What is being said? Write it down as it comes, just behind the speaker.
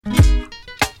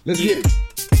Let's get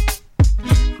it.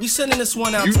 You sending this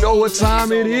one out? You know what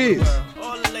time it is.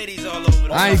 All the ladies all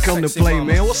over. I ain't come to play,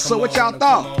 man. What's up? What y'all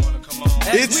thought?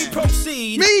 It's we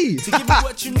proceed me to give you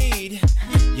what you need.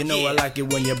 You know I like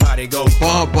it when your body go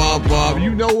bob, bob, bob.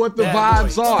 You know what the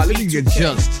vibes are. Let me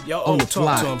adjust on the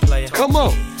fly. Come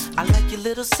on. I like your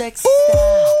little sexy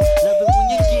style. Love it when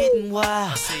you're getting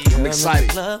wild. I'm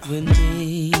excited.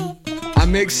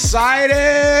 I'm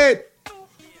excited.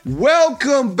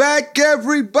 Welcome back,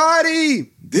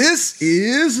 everybody. This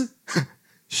is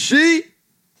She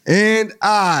and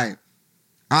I.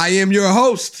 I am your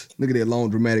host. Look at that long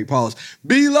dramatic pause.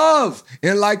 Beloved.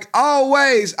 And like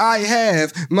always, I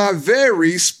have my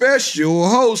very special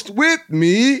host with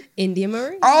me, India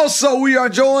Marie. Also, we are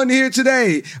joined here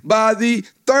today by the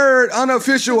third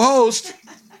unofficial host.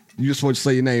 You just want to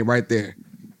say your name right there.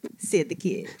 Sid the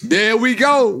Kid. There we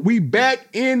go. We back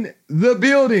in the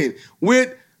building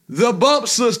with the Bump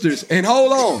Sisters. And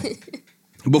hold on.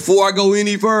 Before I go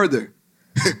any further,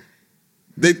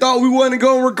 they thought we wasn't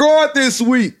going to record this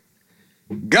week.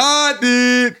 God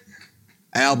did.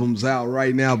 Album's out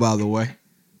right now, by the way.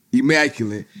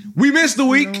 Immaculate. We missed the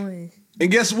week. And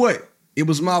guess what? It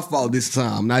was my fault this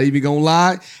time. Not even going to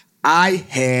lie. I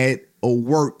had a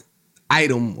work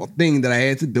item or thing that I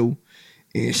had to do.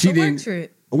 And she didn't. Work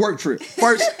trip. A work trip.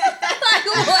 First. Like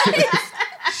what?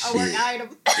 A work item.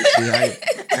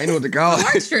 I know what to call it.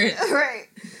 Work trip. Right.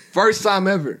 First time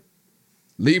ever.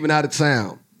 Leaving out of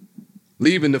town.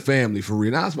 Leaving the family for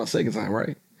real. Now it's my second time,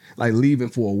 right? Like leaving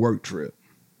for a work trip.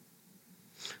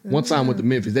 One time went to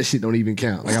Memphis. That shit don't even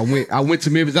count. Like I went to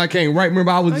Memphis. I came right.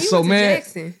 Remember, I was just so mad.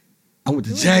 Jackson. I went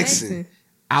to Jackson.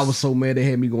 I was so mad they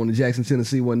had me going to Jackson,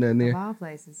 Tennessee. Wasn't nothing there. Of all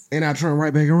places. And I turned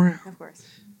right back around. Of course.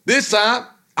 This time,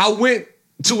 I went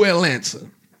to Atlanta.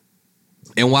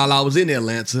 And while I was in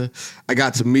Atlanta, I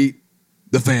got to meet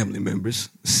the family members,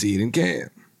 Sid and Cam.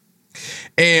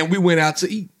 And we went out to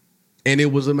eat. And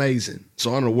it was amazing. So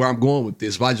I don't know where I'm going with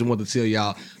this, but I just want to tell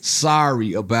y'all,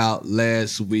 sorry about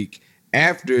last week.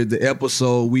 After the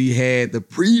episode we had the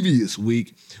previous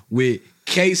week with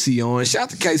Casey on. Shout out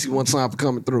to Casey one time for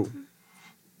coming through.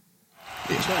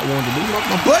 That's what I wanted to do.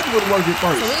 My button would work at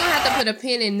first. So we're going to have to put a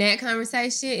pin in that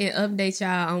conversation and update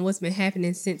y'all on what's been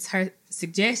happening since her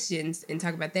suggestions and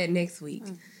talk about that next week.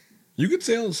 You can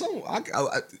tell some. I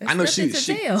know she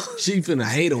finna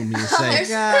hate on me and say.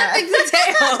 There's nothing to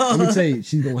tell. Let me tell you,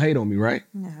 she's gonna hate on me, right?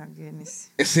 Oh, goodness.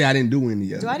 And say I didn't do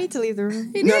any of it. Do I need to leave the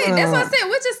room? He did. That's what I said.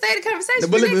 We'll just stay the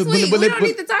conversation for next week. We don't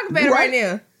need to talk about it right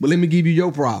now. But let me give you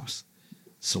your props.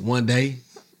 So one day,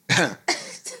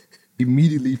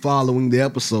 immediately following the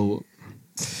episode,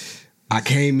 I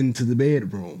came into the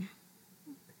bedroom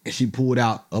and she pulled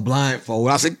out a blindfold.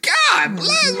 I said, God, blindfold.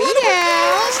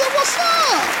 I said, what's up?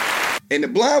 And the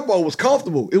blindfold was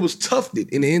comfortable. It was tufted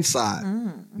in the inside.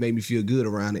 Made me feel good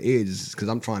around the edges because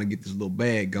I'm trying to get this little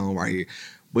bag going right here.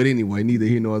 But anyway, neither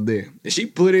here nor there. And she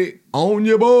put it on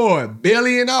your boy,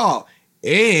 belly and all.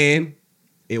 And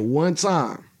at one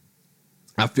time,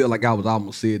 I feel like I was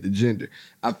almost said the gender.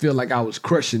 I feel like I was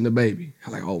crushing the baby.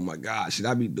 I'm like, oh my God, should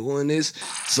I be doing this?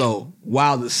 So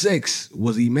while the sex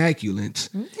was immaculate,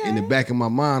 in the back of my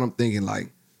mind, I'm thinking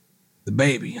like, the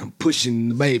baby, I'm pushing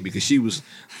the baby because she was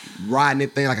riding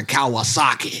that thing like a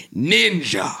Kawasaki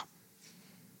Ninja.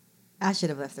 I should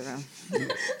have left the room. How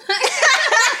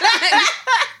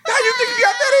you think you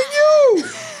got that in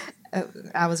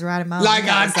you? I was riding my like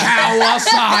a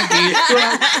Kawasaki.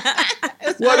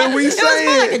 What are we saying? It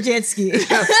was like a jet ski.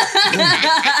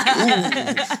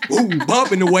 ooh,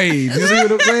 bumping the waves. You see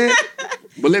what I'm saying?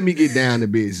 But let me get down to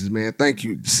business, man. Thank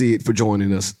you, Sid, for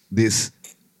joining us this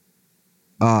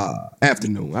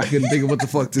afternoon. I couldn't think of what the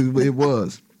fuck it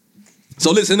was.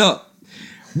 So listen up.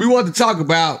 We want to talk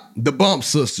about the Bump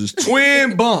Sisters.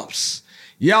 Twin Bumps.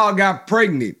 Y'all got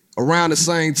pregnant around the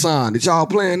same time. Did y'all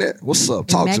plan that? What's up?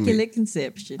 Talk to me. Immaculate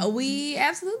conception. We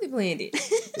absolutely planned it.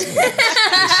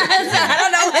 I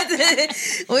don't know what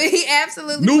to... We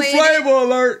absolutely New planned flavor it.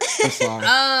 alert. I'm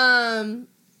sorry.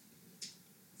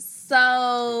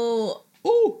 So...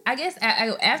 I guess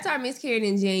after I miscarried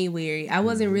in January, I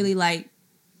wasn't really like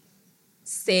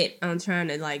set on trying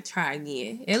to like try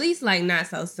again. At least like not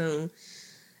so soon.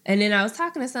 And then I was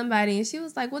talking to somebody and she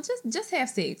was like, well, just have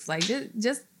sex. Like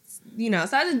just you know.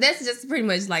 So that's just pretty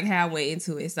much like how I went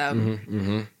into it. So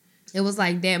it was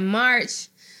like that March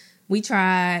we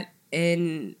tried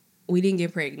and we didn't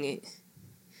get pregnant.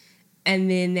 And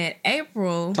then that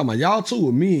April... Talking about y'all two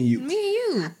or me and you? Me and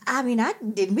you. I mean,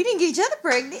 we didn't get each other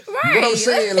pregnant. Right. What I'm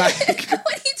saying, like...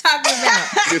 what are you talking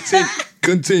about?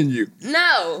 Continue.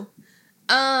 No.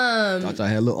 Thought y'all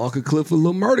had a little Uncle Clifford, a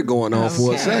little murder going on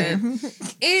for a second.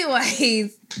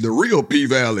 Anyways, The real P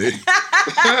Valley.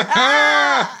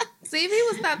 see, if he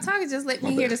would stop talking, just let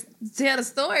me tell the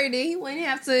story, then he wouldn't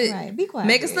have to Right, be quiet.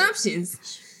 make assumptions.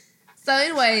 So,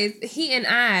 anyways, he and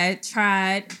I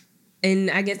tried, and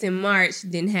I guess in March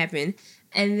didn't happen,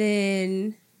 and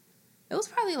then it was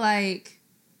probably like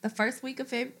the first week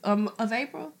of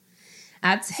April.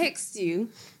 I text you.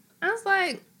 I was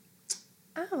like,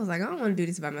 I don't want to do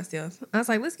this by myself. I was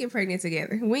like, let's get pregnant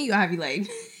together. When you ovulate?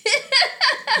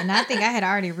 And I think I had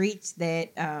already reached that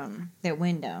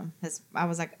window. I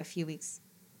was like a few weeks.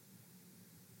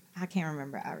 I can't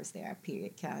remember hours there.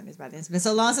 Period calendars by then. It's been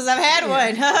so long since I've had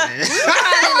one.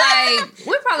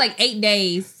 We're probably like 8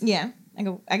 days. Yeah,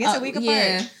 I guess a week apart.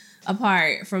 Yeah,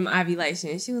 apart from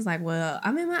ovulation. She was like, well,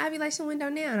 I'm in my ovulation window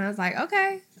now. And I was like,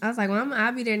 okay. I was like, well,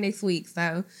 I'll be there next week.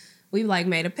 So we like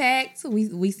made a pact.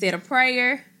 We said a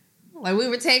prayer. Like we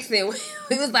were texting.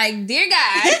 We was like, dear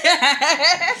God.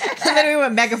 And then we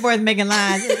went back and forth making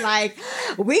lines. It's like,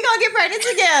 we gonna get pregnant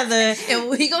together. And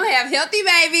we gonna have healthy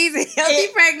babies and healthy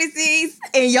pregnancies.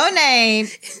 In your name.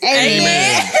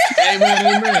 Amen.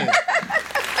 Amen.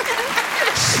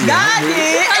 God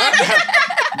did.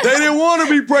 They didn't want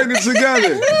to be pregnant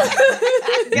together.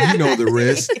 You know the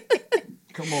rest.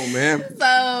 Come on, man.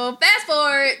 So fast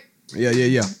forward. Yeah.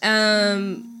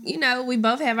 You know, we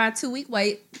both have our 2-week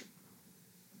wait.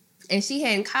 And she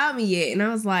hadn't called me yet. And I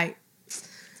was like,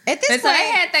 At this and point, so they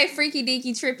had their freaky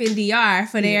deaky trip in DR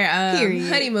for their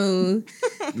honeymoon.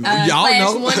 Y'all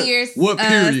know 1 year what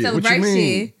period? celebration. What you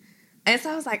mean? And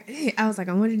so I was like,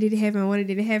 I wonder did it happen? I wonder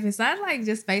did it happen? So I like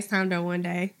just FaceTimed her one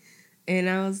day, and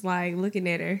I was like looking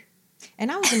at her.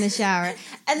 and I was in the shower. And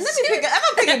I'm gonna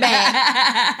pick it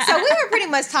back. So we were pretty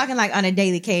much talking like on a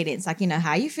daily cadence, like, you know,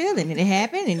 how you feeling? Did it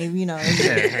happen? And you know,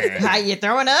 how you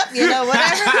throwing up? You know,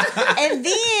 whatever. And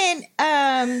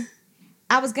then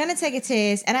I was gonna take a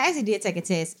test, and I actually did take a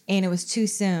test, and it was too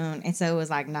soon, and so it was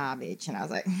like, nah, bitch. And I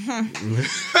was like, And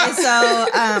so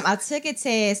I took a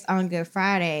test on Good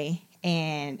Friday,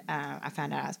 and I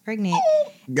found out I was pregnant.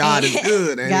 God is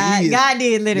good. And God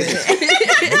did literally.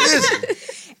 Listen.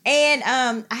 And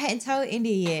I hadn't told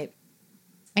India yet,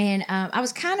 and I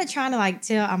was kind of trying to like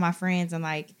tell all my friends in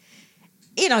like,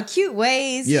 you know, cute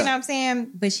ways. Yeah. You know what I'm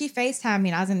saying? But she FaceTimed me,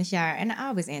 and I was in the shower, and I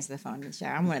always answer the phone in the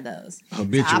shower. I'm one of those.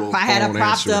 Habitual I had her phone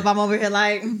propped answerer. up. I'm over here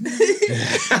like, and she's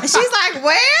like,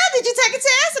 "Well, did you take a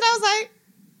test?" And I was like,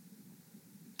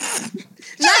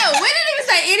 No, we didn't even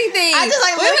say anything. I just,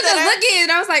 like, we were looked at just her. looking,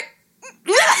 and I was like,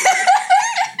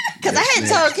 because I hadn't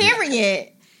told Cameron yet.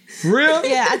 For real?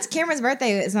 Yeah, Cameron's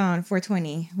birthday is on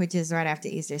 4/20, which is right after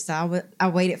Easter. So I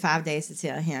waited 5 days to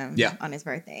tell him on his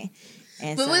birthday.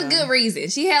 And but so, with good reason.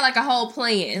 She had like a whole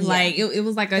plan. Yeah. Like it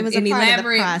was like It was an a part of the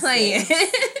elaborate plan. process.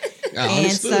 I And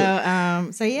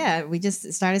understood. so yeah, we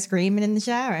just started screaming in the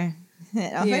shower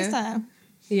on FaceTime.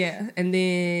 Yeah, and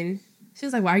then she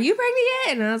was like, "Well, are you pregnant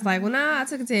yet?" And I was like, "Well, nah, I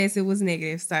took a test. It was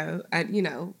negative, so I, you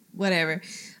know, whatever."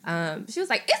 She was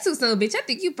like, "It's too soon, bitch. I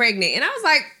think you pregnant." And I was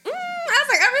like,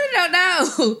 I really don't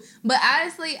know. But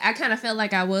honestly, I kind of felt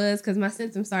like I was because my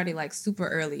symptoms started like super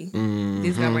early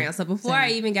this go around. So before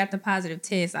I even got the positive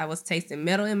test, I was tasting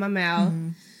metal in my mouth.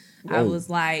 I was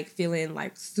like feeling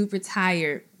like super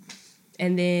tired.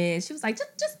 And then she was like,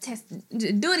 just test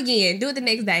it. Do it again. Do it the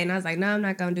next day. And I was like, no, I'm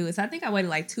not going to do it. So I think I waited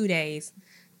like 2 days,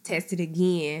 tested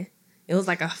again. It was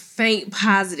like a faint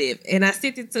positive. And I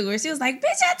sent it to her. She was like,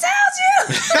 bitch, I told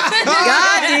you.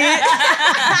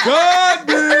 God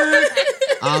did.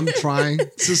 I'm trying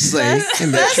to say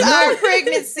and let That's you know. our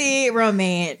pregnancy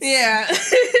romance. Yeah.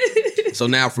 So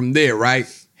now from there, right?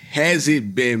 Has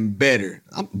it been better?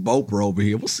 I'm Bopra over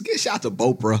here. Shout out to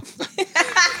Bopra.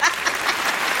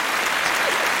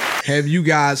 Have you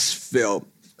guys felt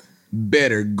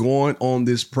better going on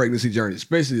this pregnancy journey?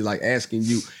 Especially like asking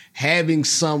you, having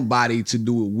somebody to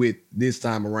do it with this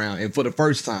time around and for the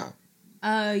first time.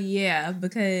 Yeah,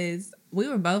 because we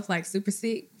were both like super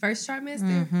sick first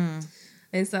trimester.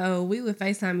 And so we would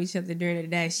FaceTime each other during the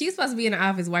day. She was supposed to be in the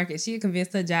office working. She had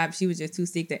convinced her job she was just too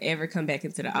sick to ever come back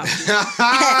into the office.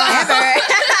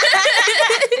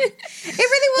 It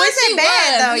really wasn't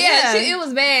bad though. Yeah, it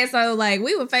was bad. So like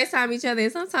we would FaceTime each other,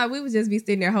 and sometimes we would just be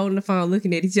sitting there holding the phone,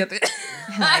 looking at each other,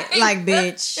 like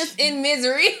bitch, just in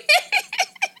misery.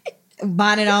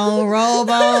 bonnet on, robe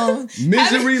on.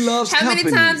 Misery loves How company.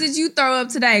 many times did you throw up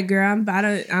today, girl? I'm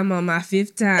on my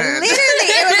 5th time. Literally,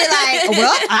 it would be like,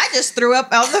 well, I just threw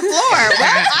up on the floor.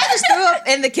 Well, I just threw up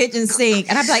in the kitchen sink.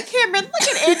 And I'd be like, Cameron, look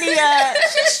at India.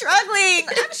 She's struggling.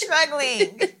 I'm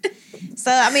struggling.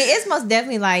 So, I mean, it's most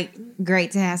definitely like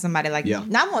great to have somebody like Yeah.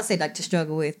 now, I won't say like to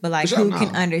struggle with, but like For sure, who no.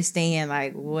 can understand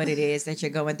like what it is that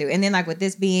you're going through. And then like with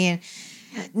this being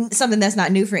something that's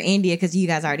not new for India because you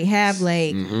guys already have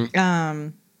Blake,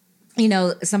 you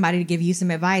know, somebody to give you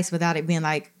some advice without it being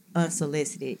like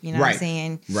unsolicited. You know what I'm Right.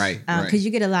 saying? Right. Because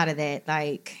you get a lot of that.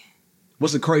 Like,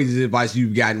 What's the craziest advice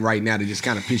you've gotten right now that just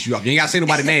kind of piss you off? You ain't got to say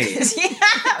nobody's name. you know,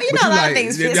 But a you lot like, of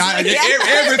things. piss yeah, me off.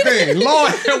 everything.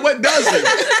 Lord, what doesn't?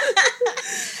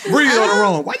 Breathe on the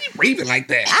wrong. Why you breathing like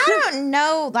that? I don't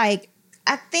know. Like,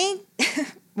 I think.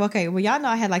 Okay, well, y'all know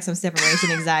I had like some separation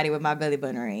anxiety with my belly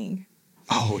button ring.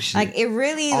 Oh shit! Like, it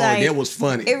really that was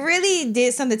funny. It really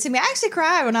did something to me. I actually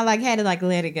cried when I like had to like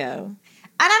let it go.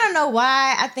 And I don't know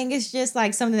why. I think it's just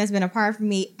like something that's been a part of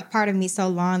me so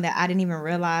long that I didn't even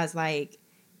realize like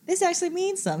this actually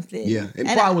means something. Yeah, and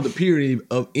I- probably with the period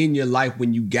of in your life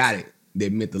when you got it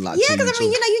that meant a lot Yeah, to you. because I mean,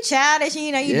 too. you know, you childish, and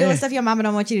you know, you Yeah. doing stuff your mama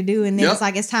don't want you to do, and then Yep. it's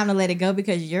like it's time to let it go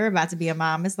because you're about to be a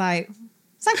mom. It's like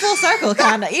full circle,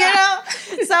 kind of, you know.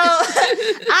 So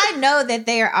I know that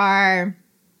there are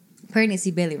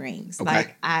pregnancy belly rings. Okay.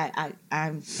 Like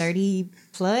I'm 30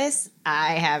 plus.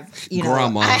 I have, you know,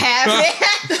 Grandma. I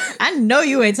have. I know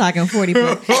you ain't talking 40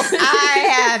 plus. I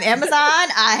have Amazon.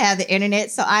 I have the internet,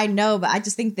 so I know. But I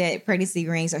just think that pregnancy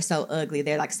rings are so ugly.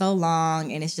 They're like so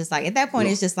long, and it's just like at that point,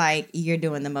 Look. it's just like you're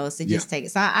doing the most to just take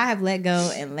it. So I have let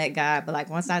go and let God. But like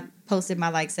once I posted my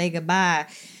like say goodbye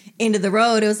end of the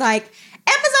road, it was like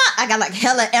Amazon. I got like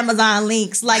hella Amazon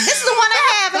links. Like this is the one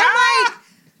I have, and I'm like.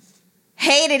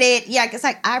 Hated it. Yeah, it's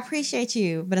like I appreciate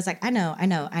you, but it's like I know.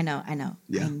 Yeah.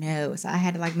 I know. So I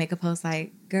had to like make a post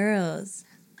like, girls,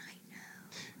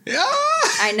 Yeah.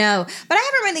 I know. But I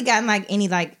haven't really gotten like any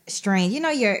like strange. You know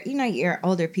your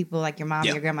older people like your mom,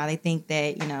 Yeah. your grandma. They think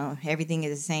that you know everything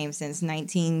is the same since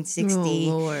 1960,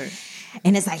 Oh, Lord.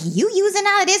 and it's like you using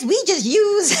all of this. We just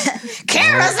use let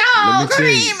Kerosene me tell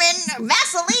cream you. and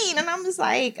Vaseline, and I'm just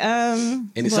like, And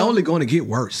it's well, only going to get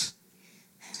worse.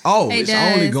 Oh, it's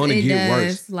only going to get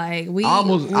worse. Like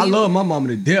I love my mama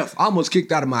to death. I almost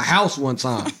kicked out of my house one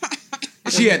time.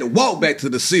 She had to walk back to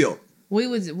the seal.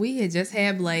 We had just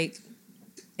had Blake,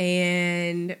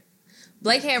 and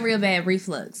Blake had real bad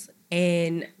reflux,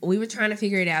 and we were trying to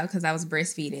figure it out because I was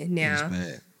breastfeeding. Now, It's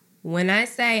bad. when I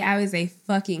say I was a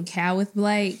fucking cow with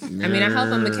Blake, I mean I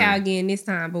hope I'm a cow again this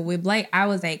time, but with Blake I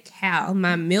was a cow.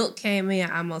 My milk came in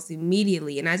almost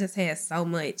immediately, and I just had so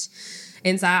much.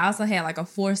 And so I also had like a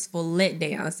forceful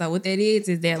letdown. So what that is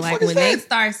that like fuck is when they that?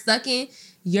 start sucking,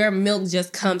 your milk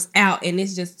just comes out and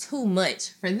it's just too much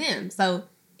for them. So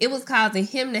it was causing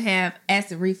him to have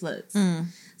acid reflux.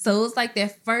 So it was like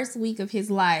that first week of his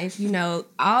life, you know,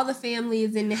 all the family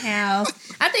is in the house.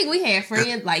 I think we had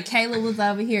friends, like Kayla was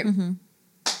over here.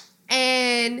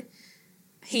 And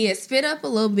he had spit up a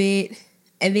little bit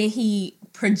and then he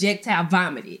projectile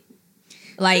vomited.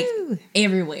 Like Ooh.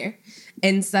 everywhere.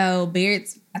 And so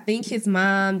Barrett's, I think his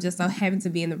mom just so happened to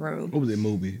be in the room. What was that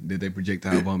movie that they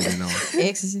projectile vomiting on?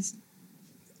 Exorcist.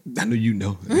 I know you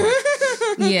know.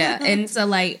 Yeah. And so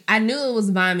like I knew it was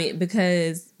vomit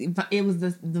because it was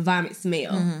the vomit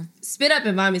smell. Spit up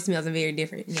and vomit smells are very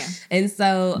different. Yeah. And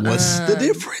so What's the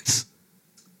difference?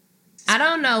 I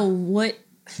don't know what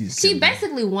She's she killing me.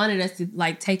 basically wanted us to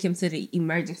like take him to the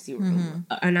emergency room.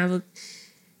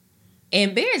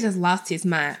 And Bear just lost his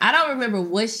mind. I don't remember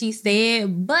what she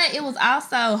said, but it was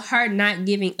also her not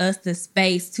giving us the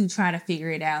space to try to figure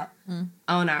it out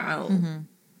on our own.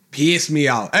 Pissed me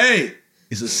off. Hey,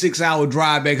 it's a 6-hour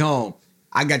drive back home.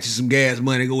 I got you some gas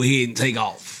money. Go ahead and take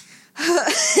off.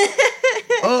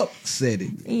 Upset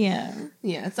it. Yeah.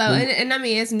 Yeah. So, and I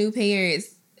mean, as new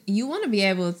parents, you want to be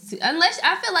able to, unless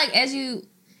I feel like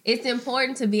it's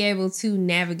important to be able to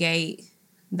navigate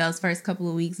those first couple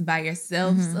of weeks by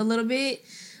yourselves a little bit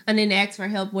and then ask for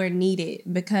help where needed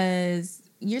because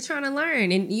you're trying to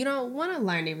learn and you don't want to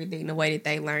learn everything the way that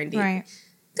they learned it. Right.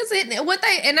 Because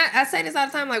I say this all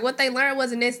the time, like what they learned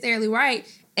wasn't necessarily right.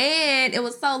 And it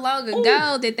was so long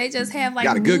ago that they just have like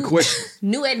Got a good question.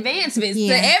 new advancements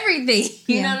Yeah. to everything.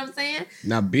 You Yeah. know what I'm saying?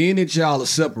 Now, being that y'all are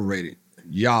separated,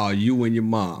 you and your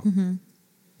mom,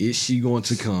 is she going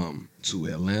to come to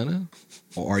Atlanta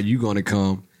or are you going to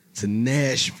come to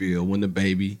Nashville when the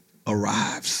baby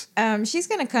arrives? She's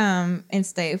gonna come and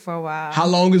stay for a while. How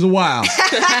long is a while?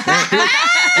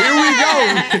 Here we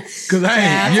go. Because,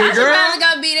 hey, your Tasha girl, probably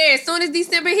gonna be there as soon as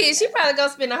December hits. She probably gonna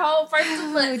spend the whole first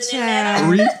 2 months in Atlanta.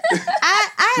 Three.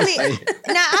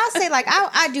 Now I'll say like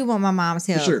I do want my mom's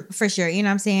help For sure. You know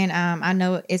what I'm saying? I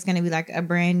know it's gonna be like a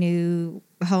brand new,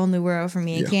 whole new world for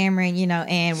me and Yeah. Cameron. You know,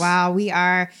 and while we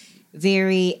are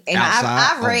very, and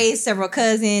Outside? I've raised several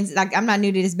cousins. Like, I'm not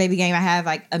new to this baby game. I have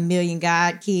like 1 million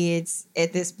god kids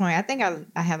at this point. I think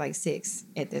I have like 6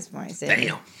 at this point. 7.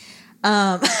 Damn.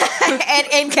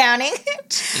 And counting.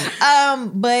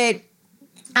 But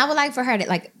I would like for her to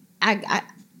like, I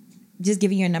just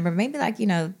giving you a number, maybe like,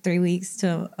 3 weeks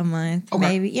to a month, Okay.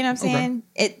 maybe. You know what I'm saying?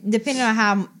 It depending on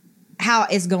how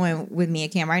it's going with me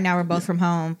and Cam. Right now, we're both from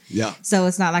home. Yeah. So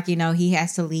it's not like, he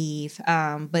has to leave.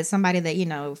 But somebody that,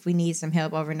 if we need some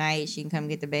help overnight, she can come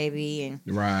get the baby and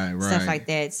Right. stuff like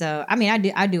that. So, I mean,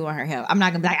 I do want her help. I'm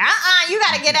not going to be like, you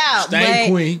got to get out. Stay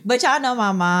queen. But y'all know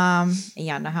my mom, and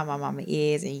y'all know how my mama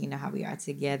is, and you know how we are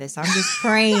together. So I'm just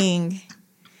praying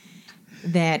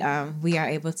that we are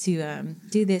able to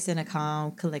do this in a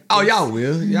calm, collective. Oh, y'all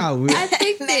will. Y'all will. I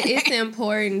think that it's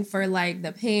important for like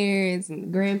the parents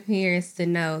and grandparents to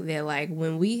know that like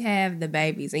when we have the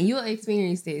babies, and you'll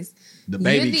experience this, The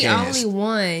baby you're the cast. only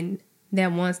one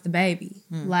that wants the baby.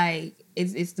 Like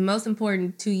it's the most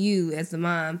important to you as the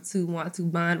mom to want to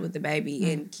bond with the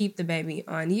baby and keep the baby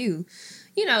on you,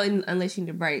 unless you need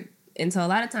a break. And so a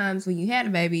lot of times when you had a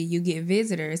baby, you get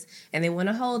visitors and they want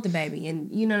to hold the baby.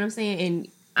 And you know what I'm saying? And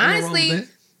honestly, that.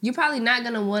 you're probably not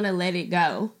going to want to let it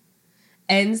go.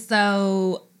 And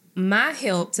so my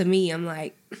help to me, I'm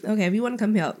like, okay, if you want to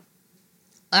come help,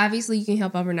 obviously you can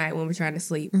help overnight when we're trying to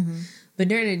sleep. But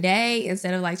during the day,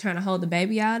 instead of like trying to hold the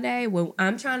baby all day, when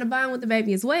I'm trying to bond with the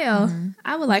baby as well,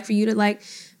 I would like for you to like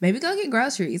maybe go get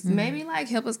groceries, maybe like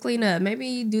help us clean up,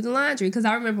 maybe do the laundry. Because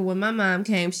I remember when my mom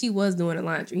came, she was doing the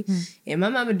laundry, and my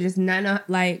mama does not know,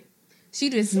 like she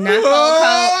does not fold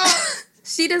clothes.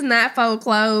 She does not fold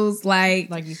clothes like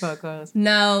you fold clothes.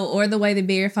 no, or the way the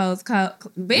Bear folds clothes.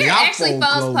 Bear Y'all actually fold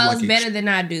folds clothes clothes like better than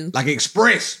I do, Like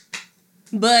Express.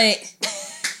 but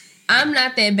I'm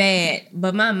not that bad.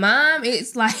 But my mom,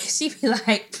 it's like she be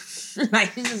like she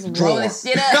just rolling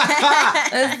shit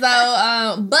up. And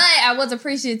so, but I was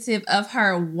appreciative of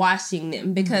her washing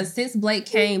them because since Blake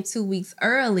came 2 weeks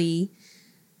early,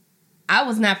 I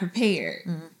was not prepared.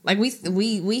 Like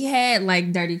we had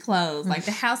like dirty clothes. Like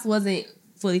the house wasn't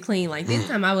fully clean. Like this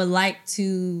time, I would like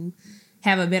to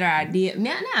have a better idea.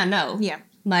 Now I know. Yeah.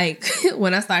 Like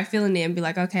when I start feeling it and be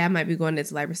like, okay, I might be going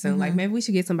into labor soon. Like maybe we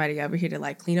should get somebody over here to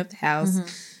like clean up the house.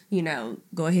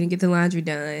 Go ahead and get the laundry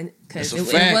done because That's a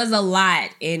it fact. was a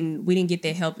lot, and we didn't get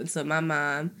that help until my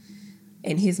mom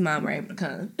and his mom were able to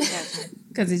come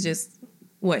because it's just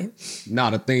what. Now,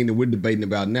 the thing that we're debating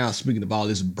about now, speaking of all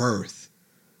this birth,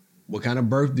 what kind of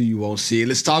birth do you want to see?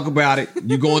 Let's talk about it.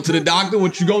 You going to the doctor?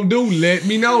 What you gonna do? Let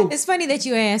me know. It's funny that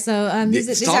you asked. So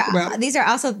Let's talk about it. these are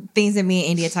also things that me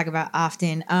and India talk about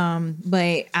often.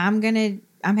 But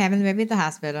I'm having the baby at the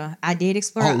hospital. I did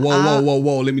explore. Oh,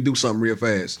 whoa. Let me do something real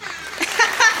fast.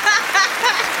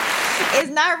 It's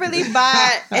not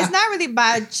really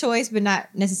by choice, but not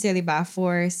necessarily by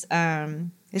force.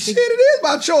 It's Shit, it is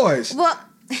by choice. well,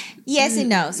 yes and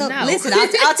no. So No. listen,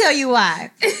 I'll tell you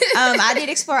why. I did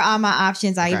explore all my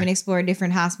options. I Okay. even explored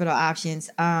different hospital options.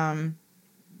 Not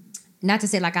to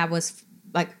say like I was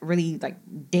like really like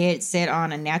dead set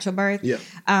on a natural birth. Yeah.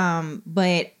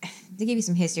 But to give you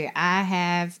some history, I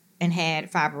have and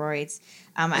had fibroids.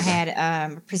 I had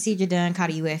a procedure done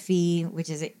called a UFE, which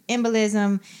is an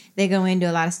embolism. They go into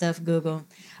a lot of stuff. Google.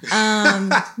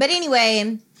 But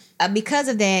anyway, because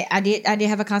of that, I did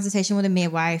have a consultation with a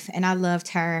midwife, and I loved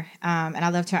her, and I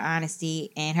loved her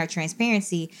honesty and her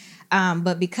transparency.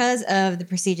 But because of the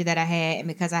procedure that I had, and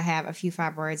because I have a few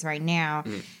fibroids right now,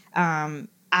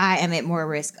 I am at more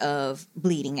risk of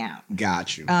bleeding out.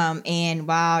 Got you. And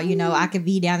while, I could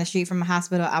be down the street from a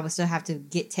hospital, I would still have to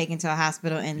get taken to a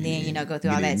hospital and then, go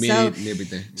through all that. So and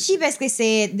everything. she basically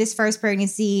said this first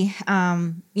pregnancy,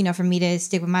 for me to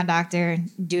stick with my doctor,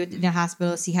 do it in the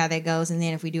hospital, see how that goes. And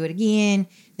then if we do it again,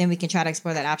 then we can try to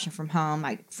explore that option from home,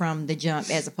 like from the jump,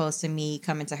 as opposed to me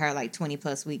coming to her like 20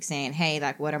 plus weeks saying, hey,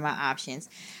 like, what are my options?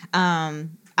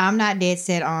 I'm not dead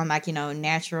set on like,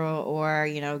 natural or,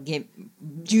 get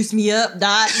juice me up,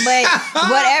 doc, but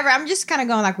whatever. I'm just kind of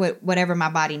going like whatever my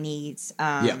body needs.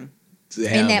 In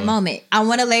that moment, I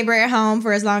want to labor at home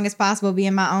for as long as possible, be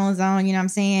in my own zone, you know what I'm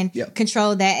saying? Yep.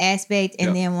 Control that aspect. And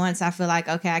Yep. then once I feel like,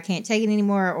 okay, I can't take it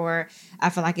anymore, or I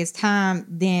feel like it's time,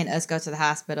 then us go to the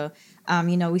hospital.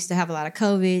 We still have a lot of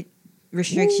COVID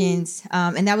restrictions.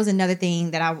 And that was another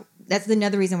thing that that's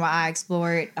another reason why I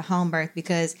explored a home birth,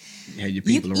 because You had your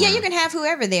people around. you can have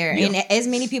whoever there Yeah. and as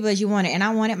many people as you wanted. And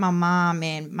I wanted my mom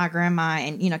and my grandma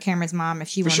and, you know, Cameron's mom, if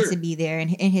she wanted to be there, and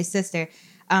his sister.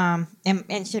 And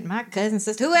shit, my cousin,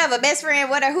 sister, whoever, best friend,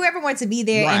 whatever, whoever wanted to be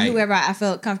there, and whoever I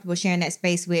felt comfortable sharing that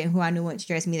space with, and who I knew wouldn't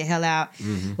stress me the hell out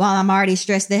while I'm already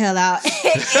stressed the hell out.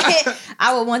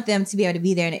 I would want them to be able to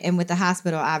be there. And with the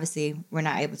hospital, obviously, we're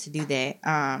not able to do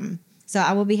that. So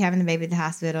I will be having the baby at the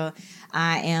hospital.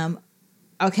 I am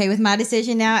okay with my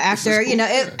decision now. After you know,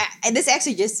 this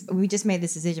actually we just made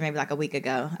this decision maybe like a week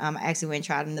ago. I actually went and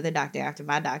tried another doctor after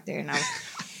my doctor, and I was.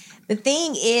 The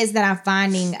thing is that I'm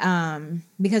finding,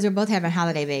 because we're both having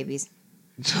holiday babies,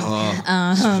 you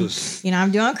know,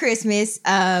 I'm doing Christmas.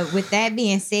 With that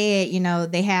being said, you know,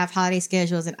 they have holiday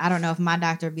schedules, and I don't know if my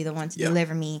doctor would be the one to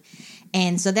deliver me.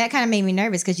 And so that kind of made me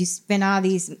nervous, because you spend all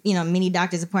these, you know, many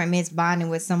doctor's appointments bonding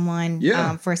with someone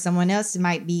for someone else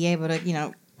might be able to, you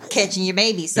know, catching your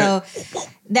baby. So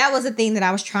that was the thing that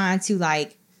I was trying to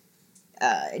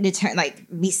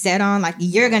be set on, like,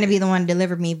 you're going to be the one to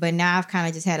deliver me. But now I've kind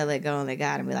of just had to let go and let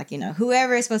God and be like, you know,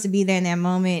 whoever is supposed to be there in that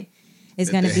moment is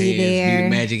going to be there. Be the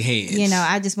magic hands. You know,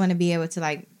 I just want to be able to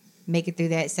like make it through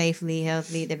that safely,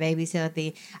 healthy. The baby's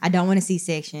healthy. I don't want a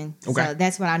C-section. Okay. So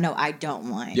that's what I know I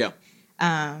don't want. Yeah.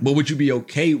 But would you be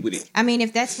okay with it? I mean,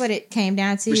 if that's what it came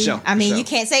down to, For sure, I mean, for sure. you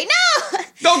can't say no.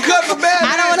 Don't cut my baby.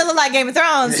 I don't want to look like Game of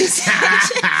Thrones.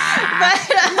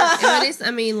 But it's, I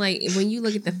mean, like, when you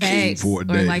look at the facts for a or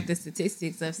day. like the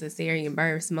statistics of cesarean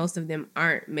births, most of them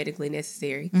aren't medically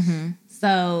necessary. Mm-hmm.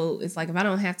 So it's like, if I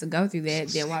don't have to go through that,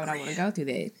 then why would I want to go through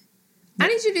that? I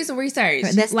need you to do some research.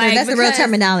 That's like, the real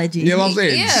terminology. You know what I'm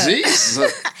saying? Yeah. Jesus.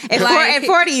 At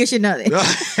 40, you should know that.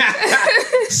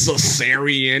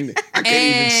 Cesarean. I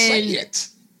can't even say it.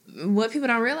 What people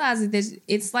don't realize is that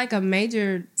it's like a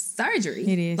major surgery.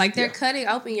 It is. Like, they're cutting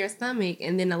open your stomach,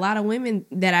 and then a lot of women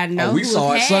that I know We who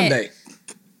saw have it Sunday.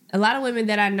 a lot of women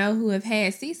that I know who have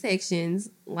had C-sections,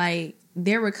 like,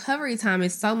 their recovery time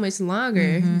is so much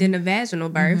longer than a vaginal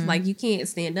birth. Like, you can't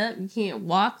stand up, you can't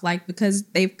walk, like, because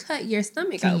they've cut your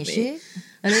stomach Can open. you shit?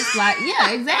 And it's like,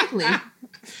 yeah, exactly. You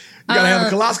gotta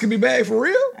have a colostomy bag for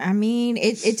real? I mean,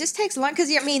 it just takes long, because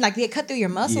I mean, like, they cut through your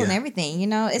muscle and Yeah. everything. You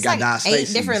know, it's Got like 8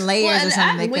 diastasis. different layers Well, or and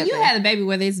something. when you had a baby,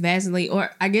 whether it's vaginally or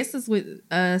I guess it's with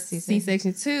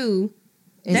C-section too,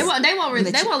 they won't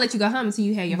let you go home until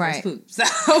you have your Right. first poop. So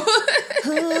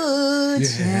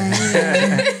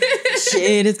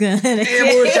Shit is gonna.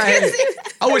 Damn,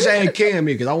 I wish I had Cam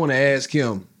here, because I want to ask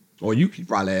him, or you could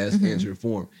probably answer it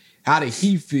for him. How did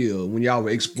he feel when y'all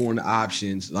were exploring the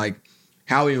options? Like,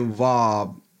 how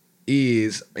involved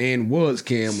is and was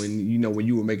Cam when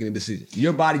you were making a decision?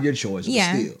 Your body, your choice. But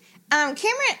Yeah. still.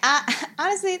 Cameron,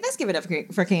 honestly, let's give it up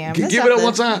for Cam. Give Let's it up have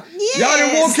one to- time. Yes. Y'all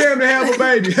didn't want Cam to have a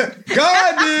baby.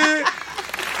 God did.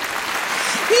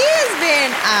 He has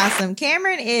been awesome.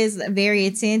 Cameron is very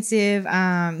attentive.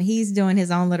 He's doing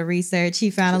his own little research. He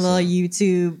found a little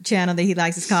YouTube channel that he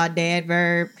likes. It's called Dad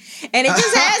Verb. And it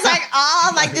just has like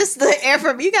all like just the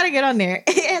information. You got to get on there.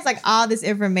 It has like all this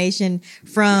information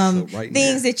from So right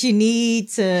things now. that you need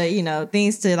to,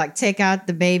 things to like take out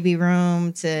the baby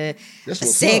room to That's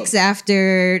what's sex up.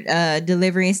 after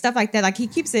delivery and stuff like that. Like, he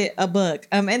keeps it a book.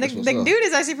 And the That's what's up. dude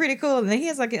is actually pretty cool. And he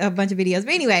has like a bunch of videos.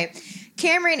 But anyway,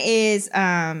 Cameron is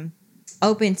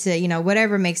open to,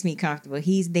 whatever makes me comfortable.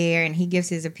 He's there and he gives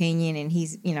his opinion, and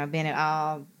he's, been at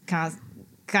all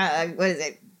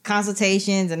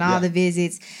consultations and all the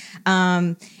visits.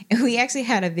 And we actually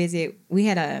had a visit.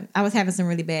 I was having some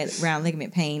really bad round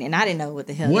ligament pain, and I didn't know what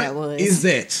the hell that was. What is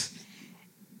that?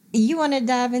 You want to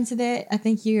dive into that? I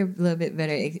think you're a little bit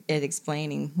better at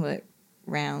explaining what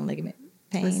round ligament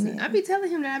pain is. listen, I be telling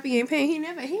him that I be in pain. He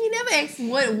never asks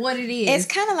what it is.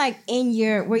 It's kind of like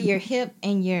where your hip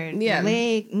and your Yeah.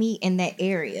 leg meet in that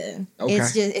area. Okay.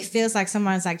 It feels like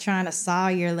someone's like trying to saw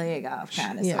your leg off,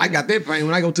 kind of. Yeah. I got that pain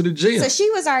when I go to the gym. So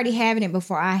she was already having it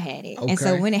before I had it. And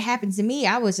so Okay. when it happened to me,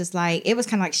 I was just like, it was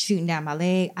kind of like shooting down my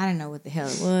leg. I didn't know what the hell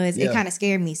it was. Yeah. It kind of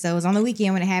scared me. So it was on the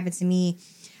weekend when it happened to me.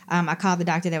 I called the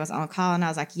doctor that was on call, and I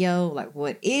was like, yo, like,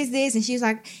 what is this? And she was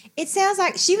like, it sounds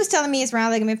like, she was telling me it's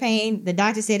round ligament pain. The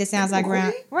doctor said it sounds like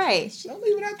round. Right. Don't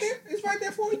leave it out there. It's right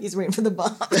there for you. He's waiting for the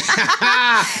bump.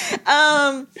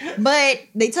 But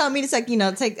they told me to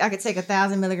take, I could take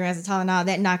 1,000 milligrams of Tylenol.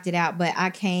 That knocked it out. But I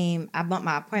bumped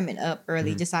my appointment up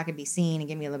early just so I could be seen and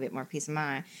give me a little bit more peace of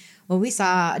mind. Well, we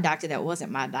saw a doctor that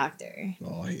wasn't my doctor.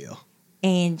 Oh, hell.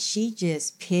 And she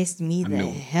just pissed me the knew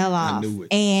it. hell I off. knew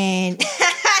it. And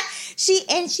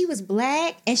She was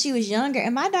black and she was younger,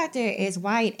 and my doctor is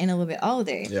white and a little bit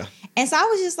older. Yeah. And so I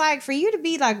was just like, for you to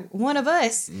be like one of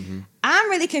us, I'm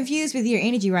really confused with your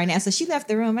energy right now. So she left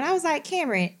the room, and I was like,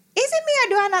 Cameron, is it me or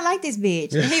do I not like this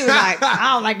bitch? And he was like,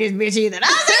 I don't like this bitch either. And I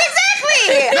was like,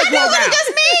 exactly. I know, was it just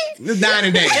me? This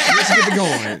dining day. Let's get it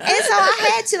going. And so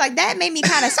I had to, like, that made me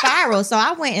kind of spiral. So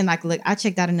I went and, like, look, I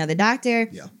checked out another doctor.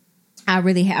 Yeah. I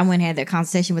went and had that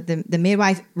conversation with the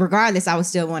midwife. Regardless, I was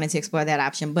still wanting to explore that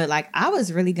option. But, like, I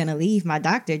was really going to leave my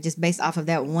doctor just based off of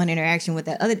that one interaction with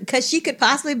that other, because she could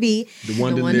possibly be The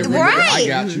one The one delivering. right. I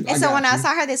got you. And so when I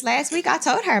saw her this last week, I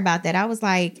told her about that. I was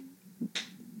like,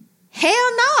 hell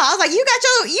no. I was like, you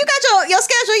got your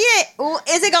schedule yet? Well,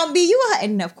 is it gonna be you?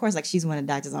 And of course, like, she's one of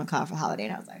the doctors on call for holiday.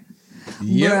 And I was like,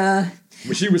 bruh.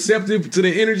 Was she receptive to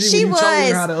the energy She when you told her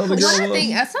was. how the other girl One was?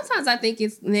 thing, sometimes I think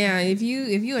it's now if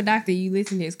you a doctor, you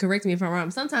listen to this. Correct me if I'm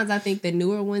wrong. Sometimes I think the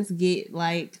newer ones get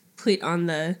like put on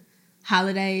the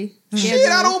holiday schedule.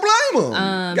 Shit, I don't blame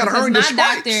her. Gotta Because earn my your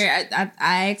stripes. doctor,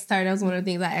 I asked her. That was one of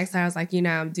the things I asked her. I was like,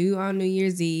 I'm due on New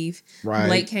Year's Eve. Right.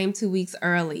 Blake came 2 weeks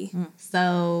early,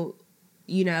 so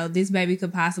this baby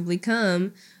could possibly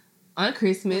come on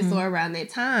Christmas or around that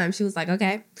time. She was like,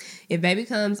 okay, if baby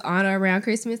comes on or around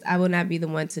Christmas, I will not be the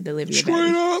one to deliver your Straight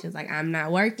baby. up. She was like, I'm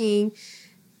not working.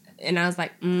 And I was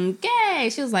like, okay.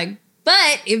 She was like,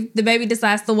 but if the baby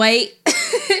decides to wait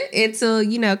until,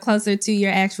 closer to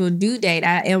your actual due date,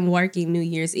 I am working New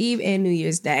Year's Eve and New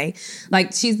Year's Day.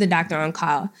 Like, she's the doctor on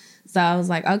call. So I was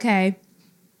like, okay,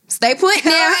 stay put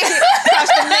now. Cross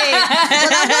the leg.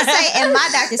 But I will say, in my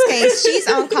doctor's case, she's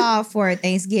on call for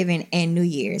Thanksgiving and New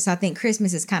Year's. So I think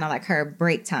Christmas is kind of like her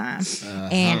break time.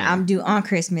 And I'm due on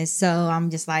Christmas. So I'm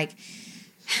just like,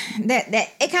 that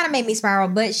it kind of made me spiral.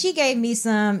 But she gave me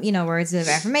some, words of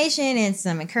affirmation and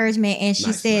some encouragement. And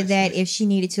she said that if she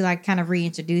needed to, like, kind of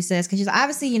reintroduce us, because she's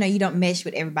obviously, you don't mesh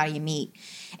with everybody you meet.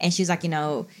 And she's like,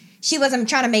 she wasn't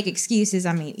trying to make excuses.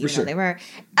 I mean, they were.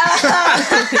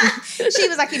 She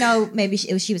was like, maybe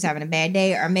she was having a bad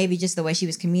day, or maybe just the way she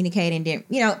was communicating didn't.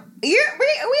 We are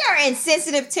in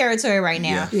sensitive territory right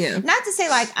now. Yeah. Not to say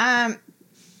like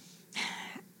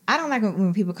I don't like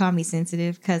when people call me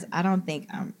sensitive, because I don't think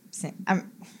I'm.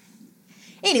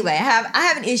 Anyway, I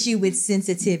have an issue with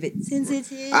sensitivity.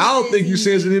 I don't think you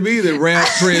sensitive either, Ralph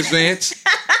Transvance.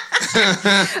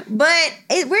 But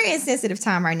we're in sensitive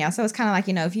time right now, so it's kind of like,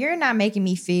 if you're not making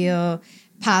me feel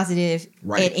positive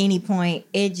at any point,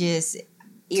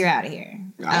 you're out of here.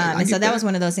 And so that was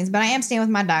one of those things. But I am staying with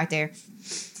my doctor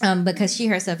because she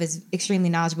herself is extremely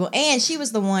knowledgeable, and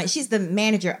she's the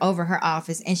manager over her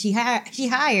office, and she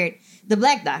hired the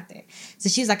black doctor. So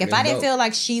she was like, if I didn't feel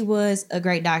like she was a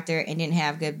great doctor and didn't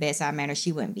have good bedside manners,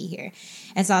 she wouldn't be here.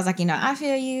 And so I was like, I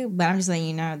feel you, but I'm just letting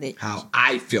you know that How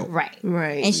I felt. right.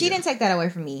 Right. And she didn't take that away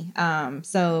from me.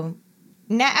 So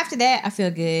now after that, I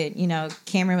feel good.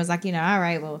 Cameron was like, all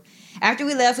right, well, after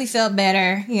we left, we felt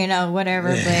better, whatever.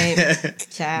 But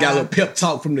child, Got a little pep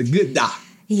talk from the good doc.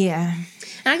 yeah.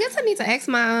 And I guess I need to ask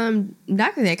my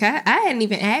doctor that, 'cause I hadn't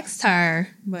even asked her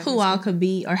who all could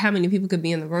be or how many people could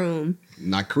be in the room.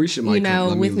 Not Carisha might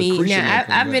come. With me. Lucretia Now, might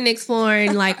come I've back. been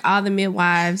exploring like all the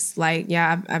midwives. Like,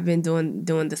 yeah, I've been doing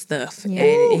the stuff, Yeah.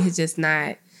 and it's just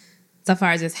not. So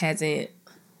far, it just hasn't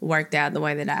worked out the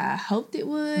way that I hoped it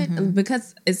would,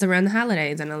 because it's around the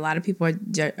holidays and a lot of people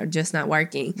are just not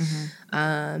working.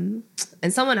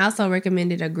 And someone also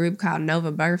recommended a group called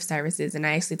Nova Birth Services, and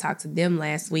I actually talked to them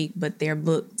last week, but they're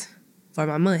booked for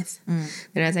my month.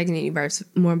 They're not taking any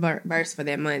more births for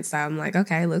that month. So I'm like,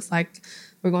 okay, looks like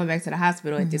we're going back to the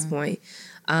hospital at this point.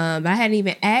 But I hadn't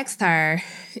even asked her,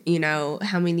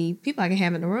 how many people I can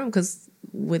have in the room, because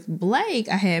with Blake,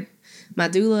 I had my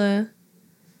doula,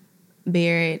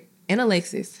 Barrett, and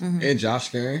Alexis. And Josh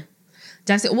Karen.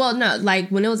 Well, no, like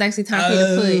when it was actually time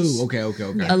for me to push.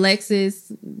 Okay.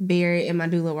 Alexis, Barrett, and my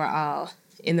doula were all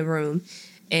in the room.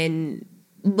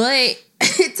 But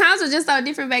times were just so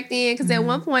different back then, because at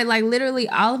one point, like literally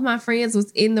all of my friends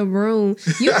was in the room.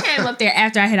 You came up there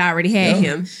after I had already had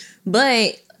him.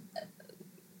 But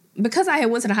because I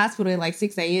had went to the hospital at like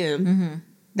 6 a.m.,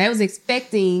 they was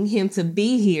expecting him to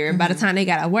be here by the time they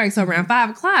got to work. So around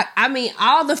 5 o'clock, I mean,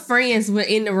 all the friends were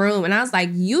in the room, and I was like,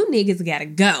 you niggas got to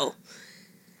go.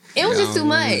 It was just too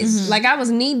much. Like, I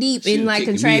was knee deep in like kicked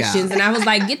me contractions, out. and I was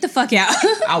like, get the fuck out.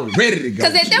 I was ready to go.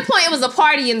 Because at that point, it was a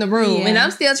party in the room, Yeah. and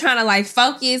I'm still trying to like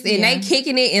focus, and they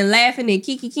kicking it and laughing and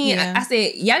kiki. Yeah. I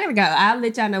said, y'all gotta go. I'll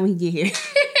let y'all know when he get here.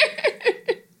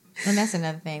 And that's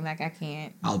another thing. Like, I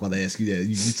can't. I was about to ask you that.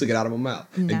 You took it out of my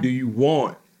mouth. No. And do you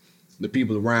want the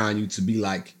people around you to be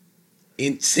like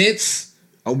intense,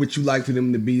 or would you like for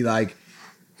them to be like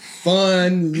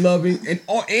fun, loving, and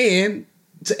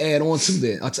to add on to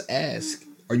that, or to ask,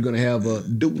 are you gonna have a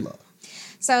doula?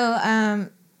 So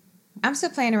I'm still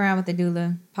playing around with the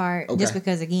doula part, Okay. just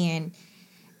because again,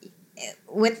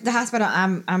 with the hospital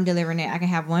I'm delivering it, I can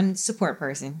have one support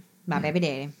person, my baby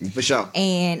daddy, For sure.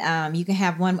 and you can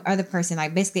have one other person,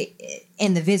 like basically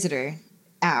in the visitor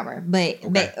hour, but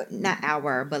not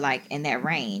hour, but like in that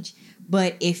range.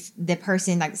 But if the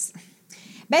person like,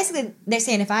 basically they're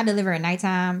saying if I deliver at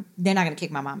nighttime, they're not gonna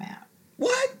kick my mom out.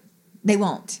 What? They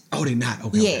won't. Oh, they not.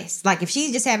 Okay. Yes, like if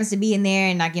she just happens to be in there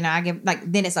and like I get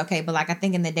like then it's okay. But like I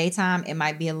think in the daytime it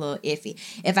might be a little iffy.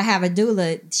 If I have a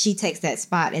doula, she takes that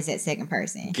spot as that second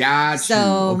person. Got you.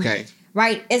 So Okay.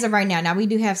 right as of right now. Now we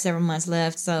do have several months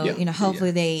left, so Yeah,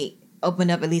 hopefully they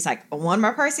open up at least like one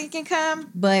more person can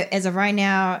come. But as of right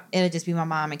now, it'll just be my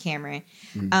mom and Cameron,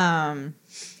 and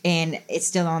it's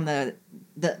still on the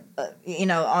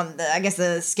on the I guess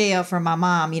the scale from my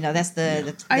mom. That's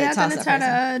the Are y'all toss-up gonna try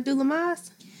person. to do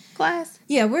Lamaze class?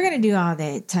 Yeah, we're gonna do all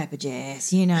that type of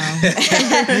jazz, love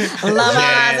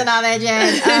eyes and all that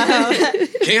jazz.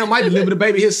 Cam might deliver the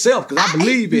baby himself because I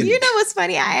believe in You it. know what's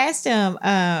funny? I asked him.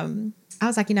 I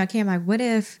was like, Cam, like, what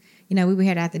if we were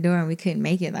headed out the door and we couldn't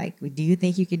make it? Like, do you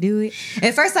think you could do it?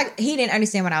 At first, like, he didn't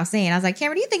understand what I was saying. I was like,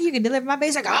 Cameron, do you think you could deliver my baby?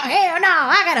 He's like, oh hell no,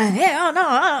 hell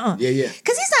no. Yeah.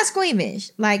 Because he's not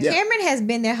squeamish. Like, Yeah. Cameron has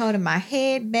been there holding my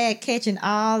head back, catching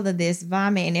all of this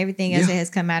vomit and everything else that has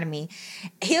come out of me.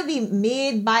 He'll be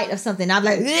mid-bite of something. I'm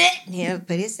like, "Ugh." He'll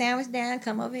put his sandwich down,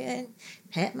 come over here and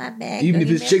pat my back. Even go if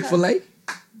give it's me a Chick-fil-A? cup.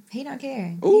 He don't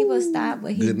care. He will stop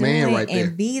what he's Good doing man right there.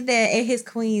 and be there at his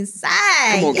queen's side.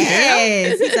 Come on, Cam.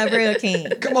 Yes, he's a real king.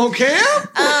 Come on, Cam.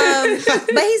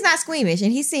 But he's not squeamish,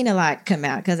 and he's seen a lot come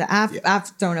out because I've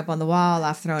thrown up on the wall,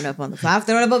 I've thrown up on the floor, I've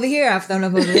thrown up over here, I've thrown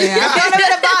up over there, I've thrown up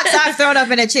in a box, I've thrown up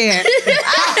in a chair.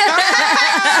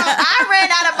 I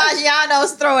ran out of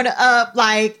Maggiano's throwing up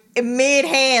like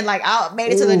mid-hand, like I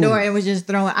made it to the door and was just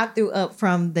throwing. I threw up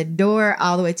from the door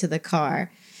all the way to the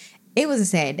car. It was a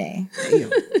sad day. Damn.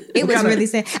 It was really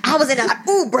sad. I was in there like,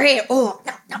 ooh, bread, oh,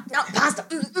 no, pasta,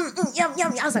 yum,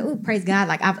 yum. I was like, ooh, praise God.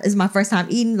 Like, it's my first time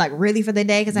eating, like, really for the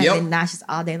day because I've been nauseous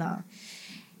all day long.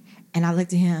 And I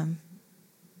looked at him.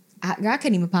 I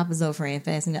couldn't even pop a Zofran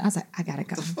fast enough. I was like, I gotta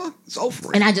go. What the fuck? It's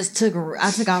over. And I just took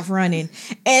off running.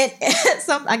 And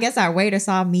I guess our waiter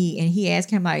saw me and he asked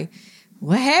him, like,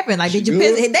 what happened? Like, did you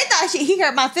piss? They thought he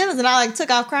hurt my feelings and I, like, took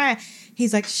off crying.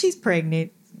 He's like, she's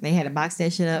pregnant. They had to box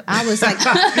that shit up. I was like,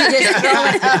 just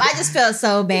throwing up. I just felt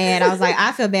so bad. I was like,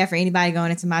 I feel bad for anybody going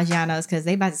into Maggiano's because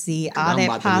they about to see all I'm that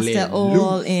about to pasta, let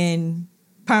oil, loose. and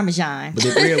Parmesan. But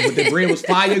the bread was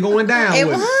fire going down. It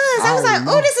with was. I was like,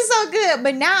 know. oh, this is so good.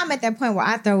 But now I'm at that point where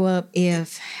I throw up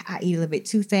if I eat a little bit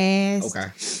too fast.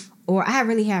 Okay. Or I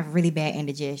really have really bad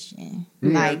indigestion.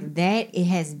 Like that, it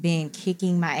has been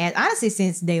kicking my ass. Honestly,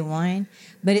 since day one.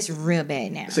 But it's real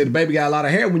bad now. Say the baby got a lot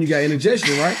of hair when you got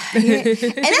indigestion, right?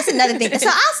 And that's another thing. So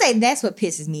I'll say that's what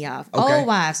pisses me off. Okay. Old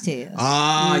wives' tales.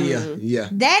 Yeah.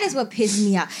 That is what pisses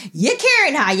me off. You're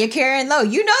carrying high, you're carrying low.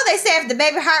 You know they say if the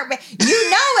baby heart, you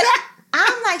know it.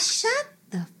 I'm like, shut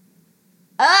the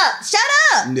up. Shut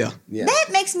up. Yeah. That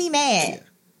makes me mad.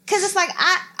 Because it's like,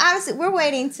 obviously, we're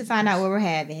waiting to find out what we're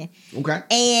having. Okay.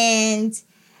 And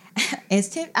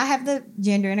I have the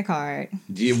gender in a card.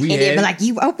 Yeah, And they'll be like,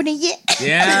 you open it yet?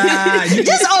 Yeah.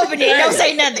 Just open it. Don't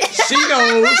say nothing.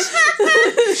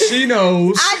 She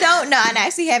knows. I don't know. I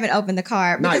actually haven't opened the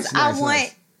card because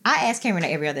Nice. I ask Cameron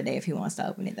every other day if he wants to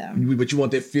open it though. But you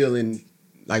want that feeling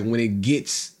like when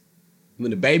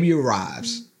the baby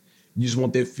arrives, you just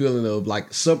want that feeling of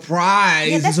like surprise.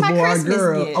 Yeah, that's it's a my boy or Christmas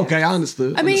girl. gift. Okay, I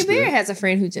understood. I mean, Vera has a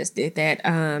friend who just did that.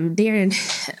 Darren.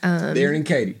 Darren and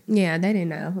Katie. Yeah, they didn't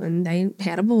know, and they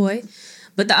had a boy.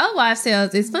 But the old wives'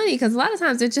 tales, it's funny because a lot of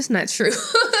times they're just not true.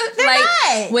 They're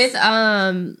not. With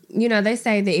they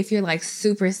say that if you're like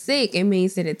super sick, it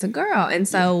means that it's a girl. And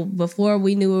so before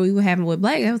we knew what we were having with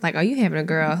Blake, I was like, "Are you having a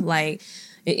girl?" Like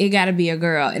it got to be a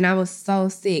girl. And I was so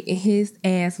sick, and his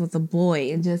ass was a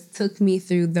boy, and just took me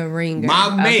through the ringer.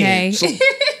 My man. Okay? So-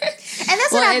 And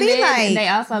that's what I and be then like. they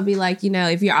also be like,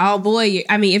 if you're all boy,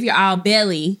 if you're all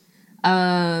belly,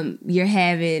 you're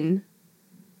having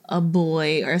a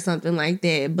boy or something like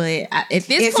that. But at this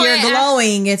if point, you're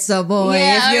glowing, it's a boy.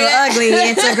 Yeah, if you're ugly,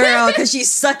 it's a girl because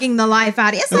she's sucking the life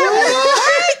out of you. It's like,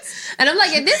 what? and I'm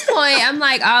like, at this point, I'm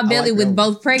like all belly like with that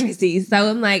both pregnancies. So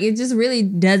I'm like, it just really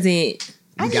doesn't.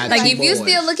 You got Like, two if you boys.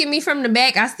 still look at me from the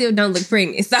back, I still don't look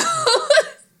pregnant. So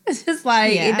it's just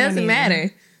like, Yeah, I it don't doesn't either.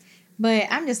 matter. But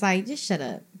I'm just like, just shut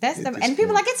up. That's At the this and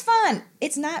people are point. like it's fun.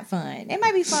 It's not fun. It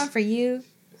might be fun for you,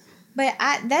 but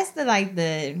that's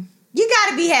the you got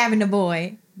to be having a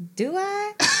boy. Do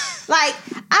I? Like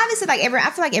obviously, like I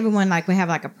feel like everyone like would have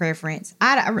like a preference.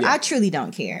 I truly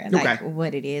don't care like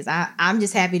what it is. I'm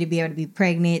just happy to be able to be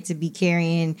pregnant, to be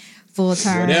carrying full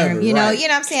term. Whatever, you know right.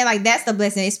 what I'm saying? Like that's the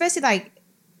blessing, especially like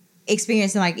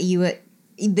experiencing like the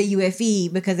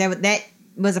UFE, because that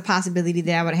was a possibility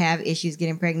that I would have issues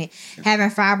getting pregnant.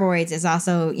 Having fibroids is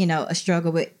also, you know, a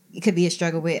struggle with. It could be a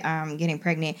struggle with getting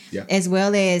pregnant, as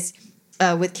well as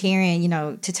with carrying, you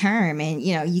know, to term, and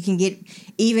you know, you can get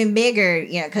even bigger,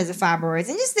 you know, because of fibroids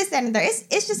and just this, that, and the third.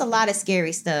 It's just a lot of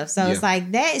scary stuff. So it's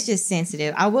like that is just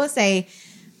sensitive. I will say,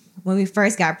 when we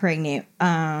first got pregnant,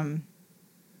 I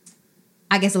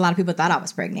guess a lot of people thought I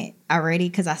was pregnant already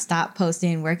because I stopped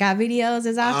posting workout videos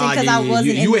as often because I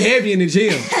wasn't. You were heavy in the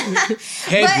gym.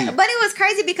 Heavy. But it was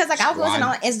crazy because like I wasn't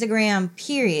on Instagram,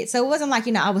 period. So it wasn't like,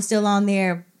 you know, I was still on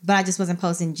there, but I just wasn't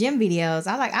posting gym videos.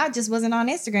 I just wasn't on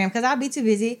Instagram because I'd be too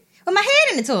busy with my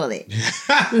head in the toilet.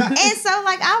 And so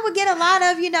like I would get a lot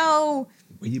of, you know,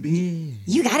 where you been?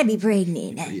 You got to be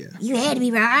pregnant. Yeah. You had to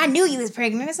be. I knew you was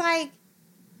pregnant. It's like.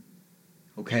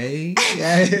 Okay.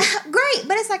 Great,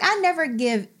 but it's like I never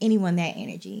give anyone that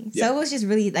energy. So it was just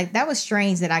really like that was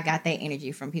strange that I got that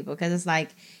energy from people because it's like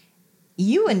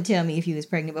you wouldn't tell me if you was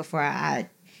pregnant before I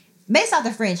based off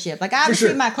the friendship. Like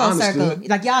obviously my close circle,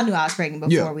 like y'all knew I was pregnant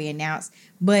before we announced.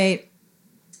 But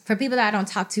for people that I don't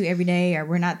talk to every day or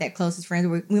we're not that close as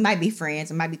friends, we might be friends,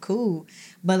 it might be cool.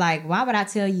 But like, why would I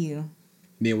tell you?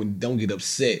 Then when don't get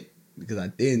upset because I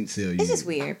didn't tell you. It's just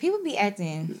weird. People be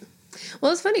acting.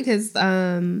 Well, it's funny because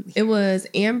it was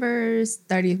Amber's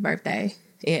 30th birthday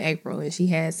in April, and she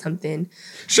had something.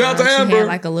 Shout out to Amber. She had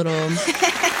like a little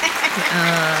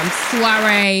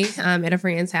soiree at a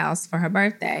friend's house for her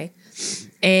birthday,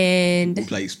 and we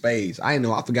played spades. I didn't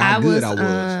know. I forgot how good I was.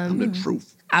 I'm the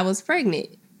truth. I was pregnant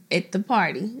at the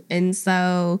party, and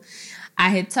so I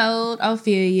had told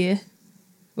Ophelia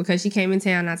because she came in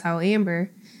town. I told Amber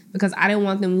because I didn't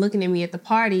want them looking at me at the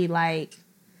party like.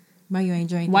 Why you ain't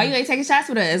drinking? Why you ain't taking shots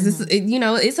with us? Mm-hmm. You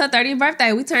know, it's her 30th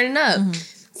birthday. We turning up. Mm-hmm.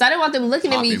 So I didn't want them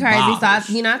looking at me crazy. Bottles. So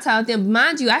I told them,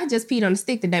 mind you, I had just peed on the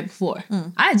stick the day before.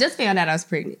 I had just found out I was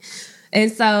pregnant. And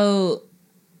so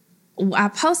I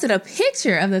posted a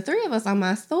picture of the three of us on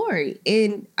my story.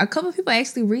 And a couple of people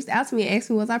actually reached out to me and asked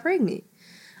me, was I pregnant?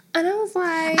 And I was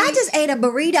like... I just ate a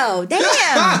burrito. Damn. And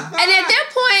at that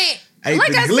point,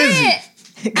 like I said...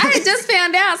 I had just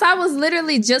found out, so I was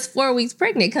literally just 4 weeks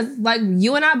pregnant because, like,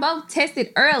 you and I both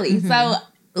tested early. Mm-hmm. So,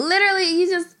 literally, you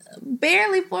just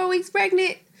barely 4 weeks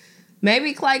pregnant,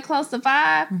 maybe like close to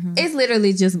 5. Mm-hmm. It's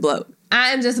literally just bloat.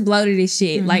 I am just bloated as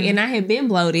shit. Mm-hmm. Like, and I had been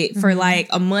bloated for like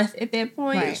a month at that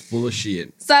point. Right. It's full of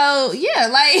shit. So, yeah,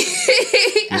 like,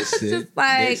 that's it. Just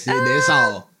like, that's it. That's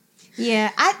all. Yeah,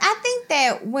 I think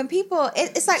that when people,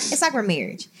 it's like we're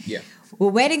marriage. Yeah.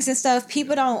 With weddings and stuff,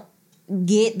 people don't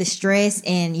get the stress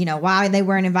and, you know, why they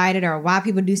weren't invited or why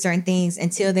people do certain things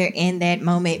until they're in that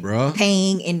moment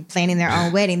paying and planning their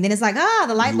own wedding. Then it's like,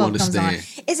 the light bulb comes on.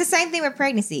 It's the same thing with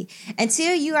pregnancy.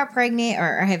 Until you are pregnant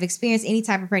or have experienced any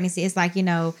type of pregnancy, it's like, you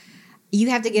know, you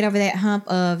have to get over that hump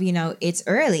of, you know, it's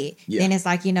early. Yeah. Then it's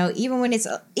like, you know,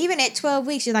 even at 12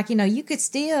 weeks, you're like, you know, you could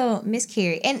still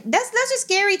miscarry. And that's just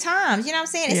scary times. You know what I'm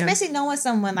saying? Yeah. Especially knowing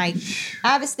someone like,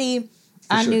 obviously,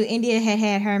 I knew India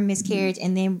had her miscarriage,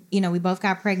 and then, you know, we both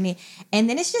got pregnant, and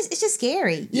then it's just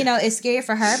scary. You know, it's scary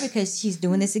for her because she's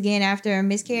doing this again after a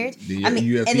miscarriage. And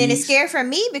then it's scary for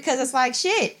me because it's like,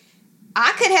 shit,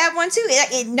 I could have one too.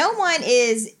 No one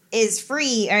is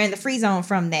free or in the free zone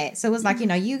from that. So it's like, you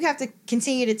know, you have to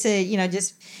continue to you know,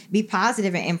 just be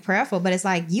positive and prayerful. But it's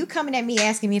like you coming at me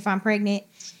asking me if I'm pregnant.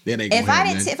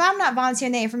 If I'm not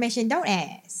volunteering that information, don't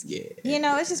ask. Yeah. You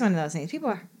know, it's just one of those things. People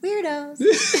are weirdos.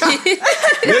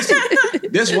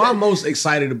 That's what I'm most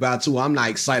excited about too. I'm not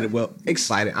excited. Well,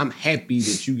 excited. I'm happy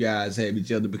that you guys have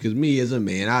each other because me as a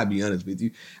man, I'll be honest with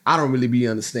you, I don't really be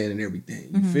understanding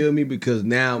everything. You feel me? Because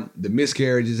now the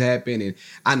miscarriages happen, and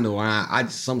I know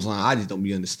sometimes I just don't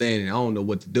be understanding. I don't know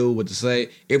what to do, what to say.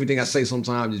 Everything I say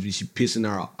sometimes just be she pissing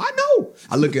her off. I know.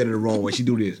 I look at her the wrong way. She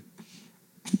do this.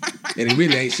 And it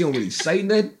really ain't, she don't really say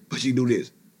nothing, but she do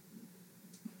this.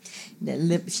 That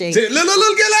lip shake. Look at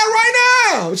that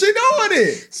right now. She doing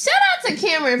it. Shout out to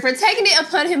Cameron for taking it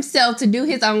upon himself to do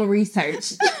his own research.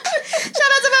 Shout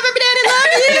out to my baby daddy, love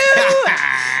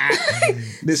you.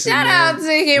 Listen, Shout out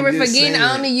to Cameron for getting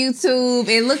on the YouTube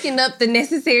and looking up the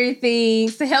necessary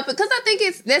things to help it. Because I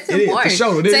think that's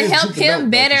important to help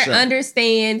him better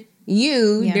understand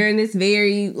you during this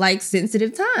very like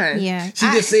sensitive time. Yeah. She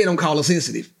just said don't call her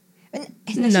sensitive.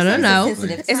 No. It's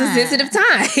It's a sensitive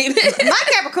time. My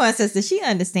Capricorn sister, she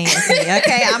understands me.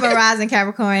 Okay, I'm a rising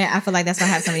Capricorn. I feel like that's why I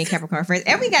have so many Capricorn friends.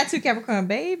 And we got 2 Capricorn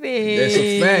babies. That's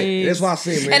a fact. That's why I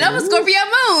say, man. And I'm a Scorpio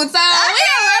moon, so we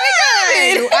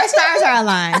already Our stars are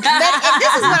aligned. But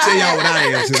this is what tell y'all what I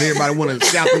am, since everybody want to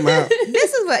shout them out.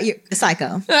 This is what you're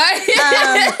psycho.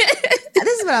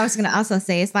 This is what I was going to also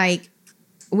say. It's like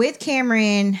with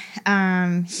Cameron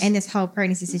and this whole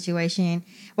pregnancy situation,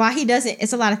 while he doesn't,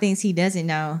 it's a lot of things he doesn't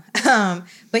know.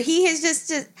 But he has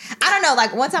just, I don't know,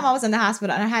 like one time I was in the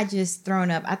hospital and I had just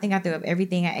thrown up. I think I threw up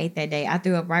everything I ate that day. I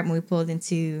threw up right when we pulled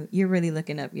into, you're really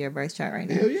looking up your birth chart right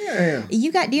now. Hell yeah.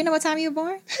 Do you know what time you were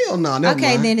born? Hell no, never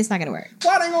Okay, mind. then it's not going to work.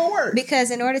 Why it ain't gonna work?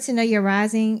 Because in order to know your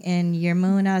rising and your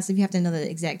moon and all that stuff, you have to know the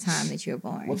exact time that you were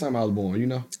born. What time I was born, you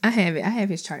know? I have it. I have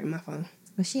his chart in my phone.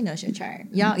 Well, she knows your chart.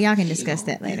 Y'all can discuss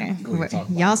that later. Go ahead, talk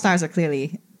about Y'all stars are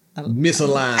clearly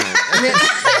Misaligned.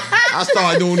 I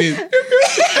started doing this.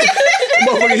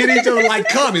 Motherfucker hit each other like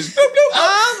comets.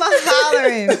 I'm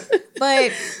hollering.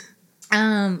 But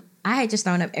I had just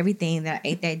thrown up everything that I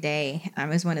ate that day. It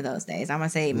was one of those days. I'm gonna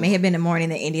say it may have been the morning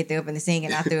that India threw up in the sink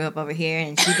and I threw up over here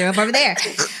and she threw up over there.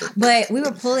 But we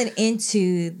were pulling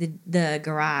into the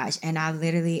garage and I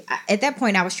literally at that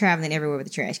point I was traveling everywhere with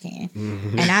a trash can.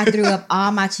 And I threw up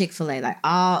all my Chick-fil-A, like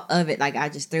all of it. Like I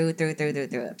just threw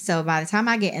up. So by the time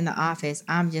I get in the office,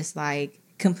 I'm just like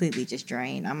completely just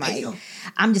drained. I'm like,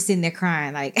 I'm just sitting there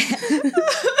crying like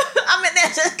I'm in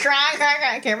there just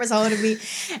crying. Camera's holding me.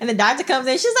 And the doctor comes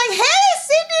in. She's like, hey,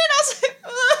 Sydney. And I was like,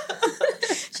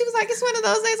 ugh. She was like, it's one of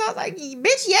those days. I was like,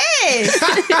 bitch, yes.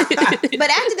 But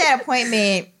after that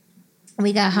appointment,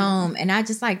 we got home. And I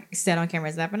just like sat on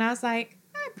Camera's lap. And I was like,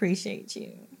 I appreciate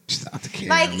you. Stop the camera,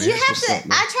 Like, man. you have What's to, up,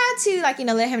 man? I try to, like,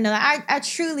 let him know. Like, I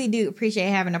truly do appreciate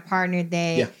having a partner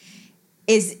that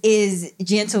is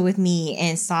gentle with me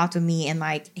and soft with me, and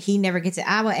like he never gets it.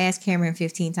 I will ask Cameron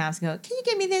 15 times to go, can you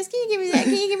give me this? Can you give me that?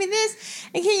 Can you give me this?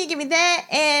 And can you give me that?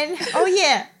 And oh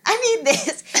yeah, I need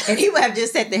this. And he would have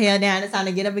just set the hell down. It's time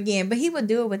to get up again. But he would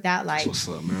do it without like, What's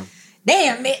up, man?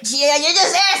 damn, Mitch, yeah, you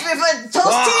just asked me for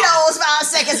Tostitos 5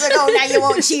 seconds ago. Now you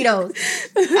want Cheetos.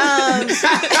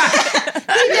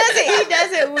 He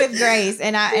does it with grace,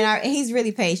 and he's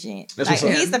really patient. That's like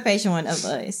what's up. he's the patient one of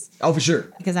us Oh, for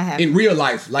sure. because I have In real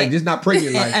life, like just not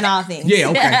pregnant life. and all things. Yeah,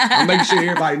 okay. I'm making sure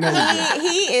everybody knows that.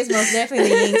 He is most definitely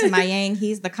the yin to my yang.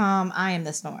 He's the calm. I am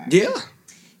the storm. Yeah.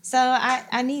 So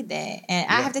I need that, and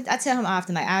I tell him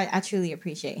often, like I truly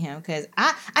appreciate him because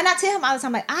I tell him all the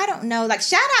time, like I don't know, like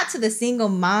shout out to the single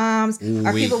moms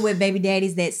or people with baby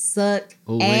daddies that suck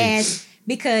ass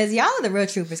because y'all are the real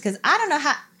troopers. Because I don't know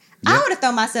how I would have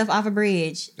thrown myself off a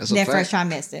bridge That's a that fact. first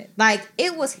trimester. Like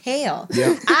it was hell.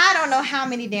 Yeah. I don't know how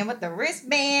many with the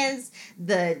wristbands,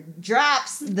 the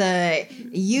drops, the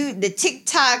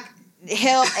TikTok.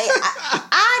 Help!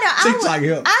 TikTok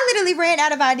help. I literally ran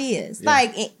out of ideas. Yeah.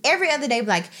 Like every other day,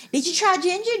 like, did you try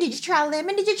ginger? Did you try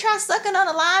lemon? Did you try sucking on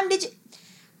a lime? Did you?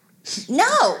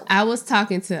 No. I was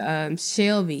talking to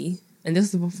Shelby, and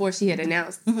this was before she had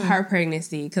announced her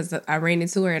pregnancy because I ran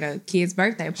into her at a kid's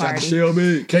birthday Shout out party. to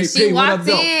Shelby. She KP, what up, walked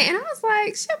though? in, and I was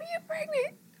like, Shelby, you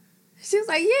pregnant? She was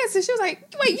like, yes. And she was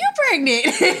like, wait, you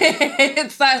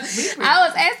pregnant? So I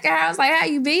was asking her, I was like, how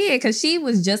you been? Because she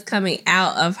was just coming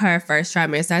out of her first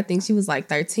trimester. I think she was like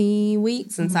 13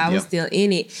 weeks, and so I was still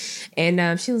in it.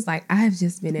 And she was like, I have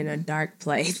just been in a dark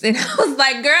place. And I was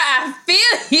like, girl, I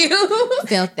feel you.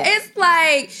 Felt that. It's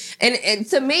like, and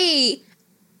to me,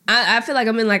 I feel like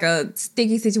I'm in like a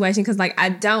sticky situation because like I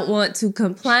don't want to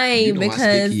complain You know how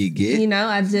because, sticky it get. you know,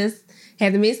 I just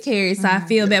had the miscarriage, so I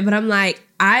feel bad. But I'm like,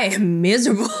 I am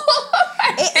miserable.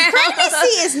 Pregnancy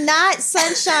is not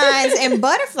sunshines and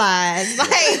butterflies. Like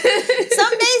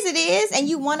some days it is, and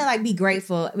you want to like be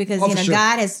grateful because Oh, you for know sure.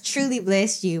 God has truly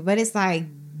blessed you. But it's like,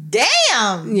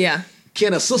 damn. Yeah.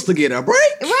 Can a sister get a break?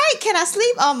 Right? Can I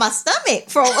sleep on my stomach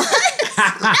for once?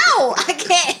 No, I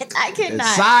can't. I That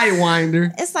cannot.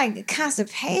 sidewinder. It's like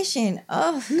constipation.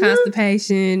 Oh,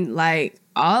 Constipation, like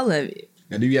all of it.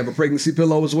 Now, do you have a pregnancy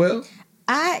pillow as well?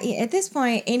 at this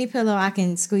point, any pillow I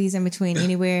can squeeze in between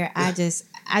anywhere. I just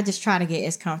try to get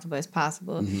as comfortable as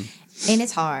possible, and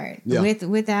it's hard. Yeah.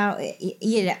 Without,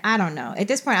 I don't know. At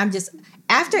this point, I'm just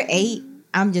after 8.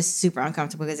 I'm just super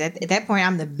uncomfortable because at that point,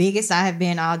 I'm the biggest I have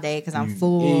been all day because I'm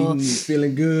full.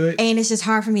 Feeling good. And it's just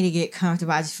hard for me to get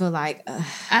comfortable. I just feel like, I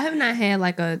have not had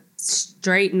like a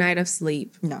straight night of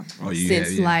sleep no. Oh, you since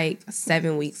have, yeah. like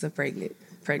 7 weeks of pregnancy.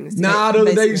 Nah, the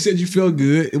other day basically. you said you feel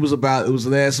good. It was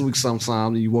last week sometime.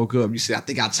 And you woke up. You said, I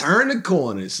think I turned the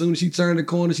corner. As soon as she turned the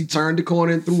corner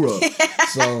and threw up.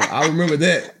 So I remember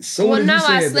that. So Well, no,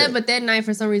 I slept, but that night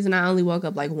for some reason I only woke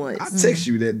up like once. I text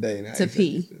you that day to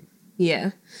pee.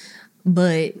 Yeah,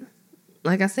 but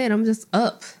like I said, I'm just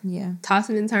up,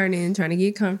 tossing and turning, trying to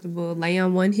get comfortable. Lay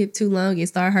on one hip too long, it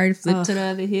start hurting. Flip to the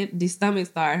other hip, the stomach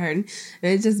start hurting,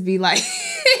 and it just be like.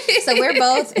 So we're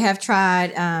both have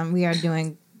tried. We are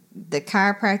doing the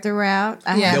chiropractor route.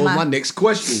 That was my next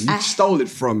question. You stole it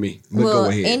from me. But go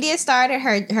ahead. India started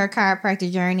her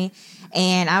chiropractic journey,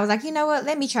 and I was like, you know what?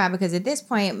 Let me try, because at this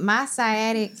point, my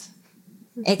sciatic,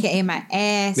 aka my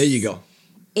ass, there you go.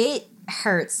 It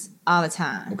hurts all the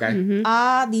time. Okay. Mm-hmm.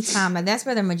 All the time. Like, that's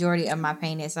where the majority of my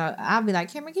pain is. So I'll be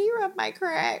like, Cameron, can you rub my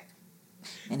crack?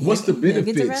 And what's the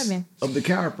benefits of the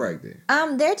chiropractor?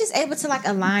 They're just able to like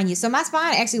align you. So my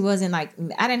spine actually wasn't like,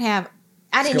 I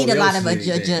didn't need a lot of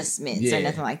adjustments or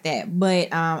nothing like that. But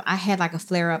I had like a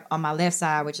flare up on my left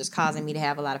side, which is causing me to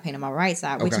have a lot of pain on my right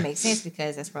side, which makes sense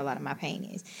because that's where a lot of my pain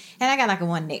is. And I got like a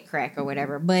one neck crack or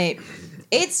whatever. But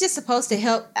it's just supposed to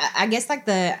help. I guess like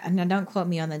now don't quote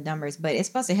me on the numbers, but it's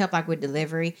supposed to help like with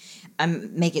delivery,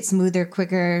 make it smoother,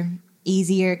 quicker,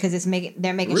 easier, because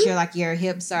they're making sure like your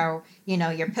hips are,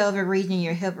 your pelvic region,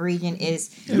 your hip region is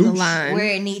aligned where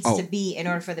it needs to be in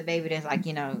order for the baby to like,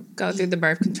 go through the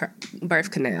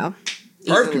birth canal.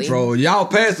 Birth easily. control. Y'all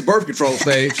passed the birth control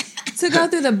stage. To go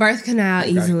through the birth canal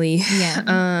easily.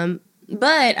 Yeah.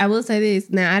 But I will say this.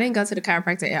 Now, I didn't go to the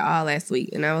chiropractor at all last week,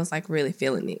 and I was like really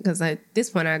feeling it because at this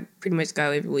point I pretty much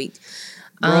go every week.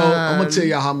 Bro, I'm gonna tell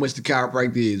y'all how much the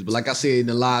chiropractor is, but like I said in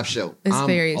the live show, it's I'm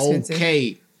very expensive.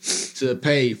 Okay to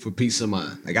pay for peace of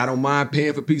mind. Like, I don't mind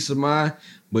paying for peace of mind,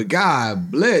 but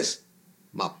God bless,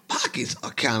 my pockets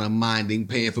are kind of minding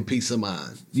paying for peace of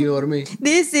mind. You know what I mean?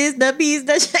 This is the piece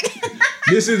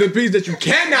This is the piece that you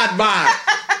cannot buy.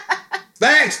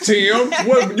 Thanks, Tim.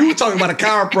 What, you were talking about a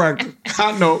chiropractor.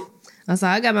 I know. So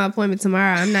I got my appointment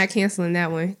tomorrow. I'm not canceling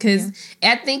that one because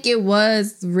I think it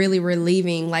was really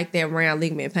relieving, like that round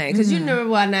ligament pain. Because you remember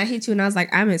when I hit you and I was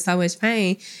like, I'm in so much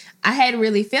pain. I hadn't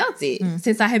really felt it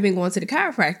since I had been going to the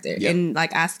chiropractor. Yep. And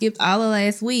like I skipped all of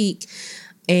last week,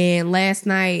 and last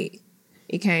night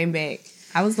it came back.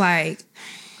 I was like,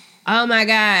 oh my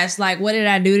gosh, like what did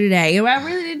I do today? And I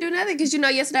really didn't do nothing because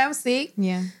yesterday I was sick.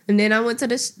 Yeah. And then I went to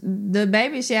the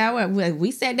baby shower.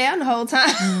 We sat down the whole time.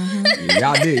 Yeah,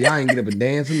 y'all did. Y'all ain't get up and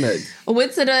dance or nothing. I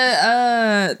went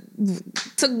to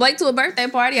took Blake to a birthday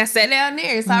party. I sat down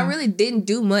there. So I really didn't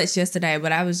do much yesterday,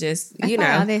 but I was just,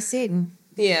 all that sitting.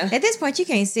 Yeah. At this point, you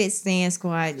can't sit, stand,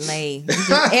 squat, lay.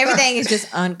 Everything is just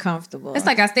uncomfortable. It's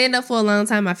like I stand up for a long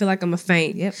time, I feel like I'm a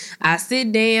faint. Yep. I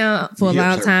sit down for a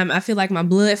long time, I feel like my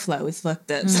blood flow is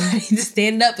fucked up. So I need to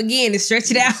stand up again and stretch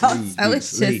it out. So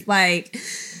it's just like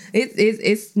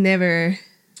it's never.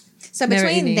 So never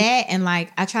between ending. that and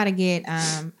like I try to get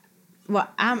well,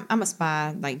 I'm a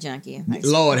spa like junkie. Like,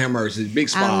 Lord have mercy, big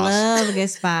spas. I love a good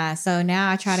spa. So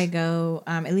now I try to go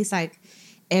at least like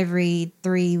every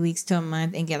 3 weeks to a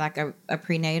month and get like a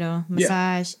prenatal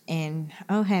massage, and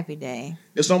happy day.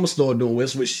 That's what I'm gonna start doing.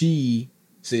 That's what she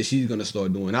said she's gonna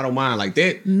start doing. I don't mind like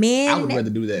that. Men, I would rather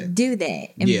do that. Do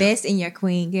that. Invest in your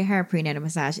queen. Get her a prenatal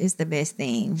massage. It's the best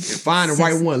thing. And find the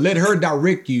right one. Let her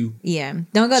direct you. Yeah.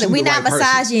 Don't go there. We not right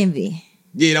massage person. envy.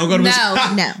 Yeah, don't go to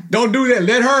massage. No. Don't do that.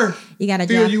 Let her You gotta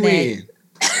fill drop you that. in.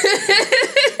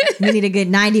 We need a good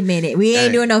 90 minute. We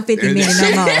ain't doing no 50 minute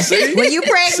no more. See? When you See what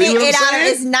pregnant, I'm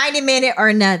saying? it's 90 minute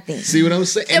or nothing. See what I'm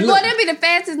saying? And boy, that'd be the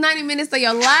fastest 90 minutes of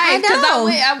your life. I know.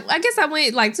 I guess I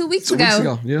went like 2 weeks 2 ago. weeks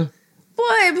ago, yeah.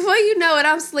 Boy, before you know it,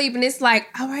 I'm sleeping. It's like,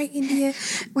 all right, India,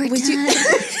 We're done.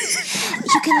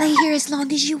 You can lay here as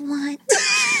long as you want.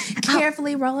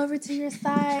 carefully roll over to your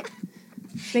side.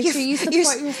 Make sure you support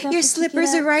yourself. Your and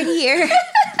slippers pick it are up. right here. Like,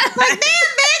 damn,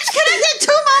 bitch, can I get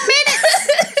 2 more minutes?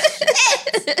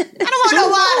 I don't want no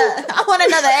water. I want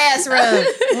another ass rub.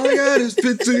 All I got is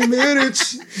 15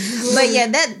 minutes. But yeah,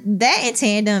 that in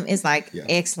tandem is like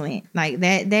excellent. Like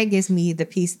that gives me the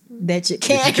peace that you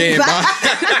can't buy.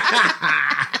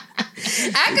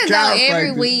 I could go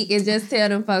every week and just tell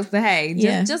them folks that, hey,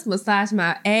 just massage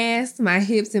my ass, my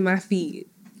hips, and my feet.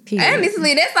 Period.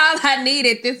 Honestly, that's all I need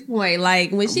at this point.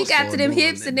 Like when she got to them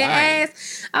hips and that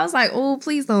ass, I was like, oh,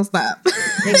 please don't stop.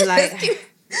 They be like,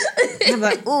 I'm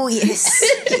like, oh yes,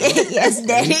 yes,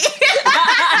 daddy.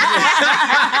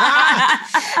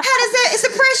 How does that? Is the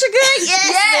pressure good?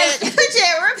 Yes.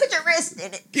 Put your wrist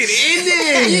in it. Get in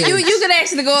there. you could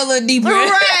actually go a little deeper,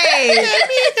 Right.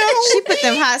 She put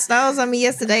them hot stones on me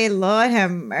yesterday. Lord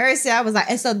have mercy. I was like,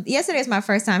 and so yesterday was my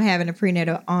first time having a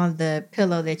prenatal on the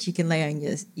pillow that you can lay on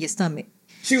your stomach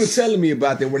She was telling me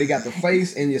about that where they got the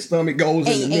face and your stomach goes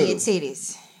in the and middle. your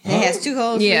titties. It has 2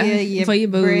 holes for your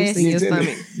boobs breast. and your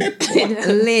stomach.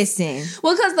 Listen,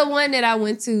 Well, because the one that I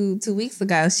went to 2 weeks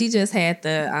ago, she just had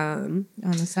on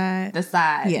the side.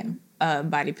 side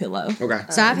body pillow. Okay.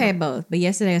 So I've had both, but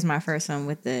yesterday was my first one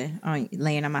with the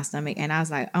laying on my stomach, and I was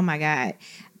like, oh my God,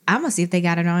 I'm gonna see if they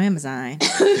got it on Amazon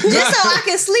just so I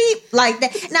can sleep like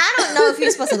that. Now I don't know if you're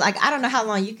supposed to I don't know how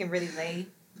long you can really lay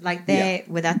like that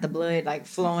without the blood like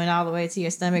flowing all the way to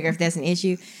your stomach, or if that's an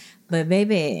issue. But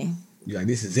baby, You're like,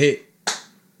 this is it.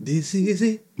 This is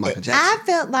it. Michael Jackson. I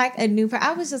felt like a new person.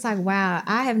 I was just like, wow,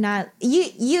 I have not.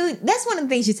 You. That's one of the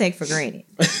things you take for granted.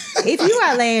 If you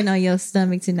are laying on your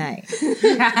stomach tonight,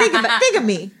 think of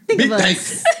me. Think of us.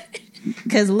 Thanks.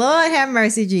 Because Lord have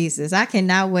mercy, Jesus, I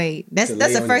cannot wait. That's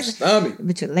the first. Stomach.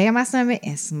 But you lay on my stomach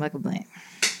and smoke a blunt.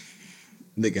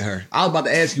 Look at her. I was about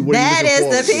to ask you what That you is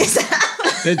looking the forward piece.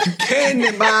 to that you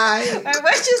can buy.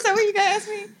 What you gonna ask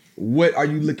me? What are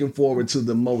you looking forward to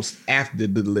the most after the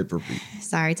delivery?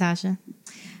 Sorry, Tasha.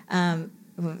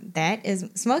 That is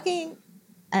smoking.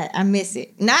 I miss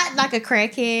it. Not like a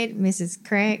crackhead, Mrs.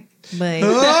 Crack, but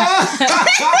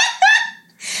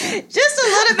just a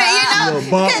little bit,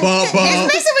 Little bump, bump, bump.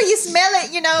 Especially when you smell it,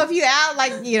 if you're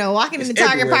out, walking in the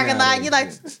Target everywhere parking lot,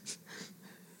 nowadays.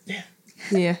 you're like,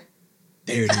 Yeah.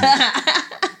 There it is.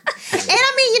 and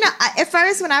I mean, at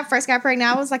first, when I first got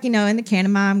pregnant, I was like, in the Canna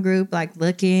Mom group, like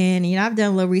looking, I've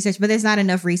done a little research, but there's not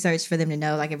enough research for them to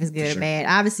know, like, if it's good or bad.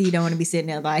 Obviously, you don't want to be sitting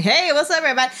there like, hey, what's up,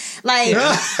 everybody? Like,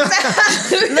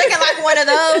 looking like one of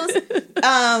those.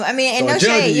 I mean, and So no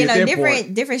judging shade, you at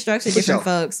that different strokes for For different sure.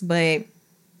 folks, but,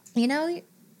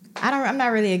 I'm not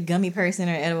really a gummy person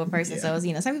or edible person, so some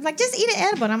people are like, just eat an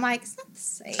edible, and I'm like, it's not the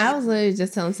same. I was literally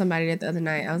just telling somebody that the other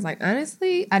night. I was like,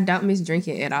 honestly, I don't miss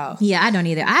drinking at all. Yeah, I don't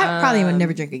either. I probably would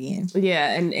never drink again.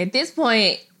 Yeah, and at this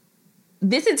point,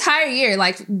 this entire year,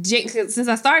 since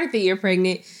I started the year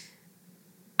pregnant,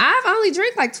 I've only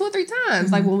drank like 2 or 3 times.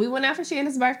 Mm-hmm. Like when we went out for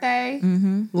Shannon's birthday,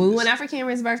 when we went out for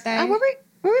Cameron's birthday. Oh, were we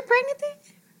pregnant then?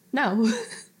 No.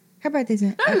 Her birthday's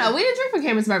in. No, we didn't drink for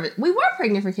Cameron's birthday. We were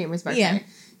pregnant for Cameron's birthday. Yeah.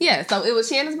 Yeah, so it was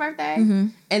Shannon's birthday,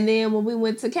 and then when we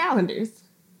went to Calendars.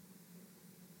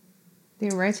 The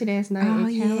wretched ass night Oh,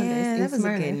 at Calendars. yeah, in that was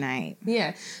Smyrna. a good night.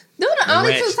 Yeah. Those were the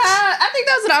only 2 times. I think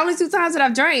those are the only 2 times that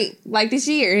I've drank this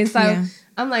year. And so Yeah.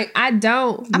 I'm like, I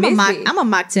don't I'm miss a it.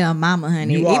 mocktail mama,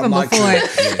 honey. You are Even mocktail, before,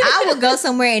 yeah. I would go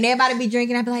somewhere and everybody be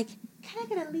drinking. I'd be like, can I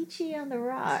get a lychee on the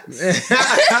rocks? And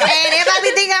everybody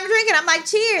be thinking I'm drinking. I'm like,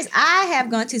 cheers. I have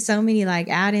gone to so many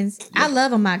outings. I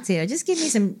love a mocktail. Just give me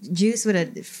some juice with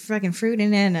a fucking fruit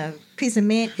in it and a piece of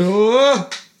mint. Oh,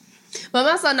 But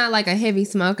I'm also not like a heavy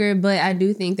smoker, but I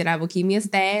do think that I will keep me a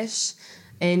stash.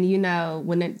 And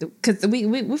because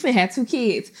we've had 2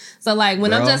 kids, so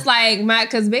when I'm Girl. just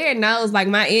because Bear knows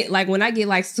when I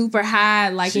get super high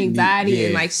anxiety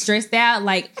and stressed out,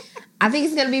 I think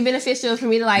it's gonna be beneficial for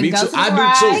me to Me go too. to the I do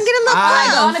garage, too. And get a little I-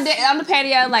 puff. go on the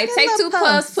patio, take a 2 little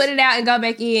puffs, puff. put it out, and go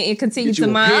back in and continue get you to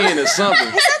a mine. pen or something.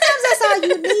 Sometimes that's all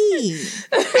you need.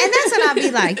 And that's what I'll be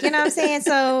like. You know what I'm saying?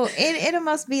 So it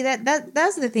must be that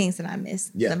those are the things that I miss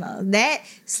Yeah. the most. That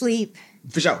sleep,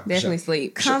 For sure. Definitely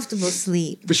sleep. comfortable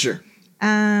sleep. For sure.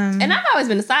 And I've always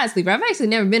been a side sleeper. I've actually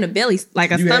never been a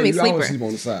stomach You always sleeper. sleep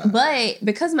on the side. But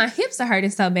because my hips are hurting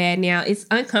so bad now, it's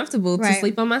uncomfortable to Right.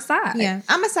 sleep on my side. Yeah,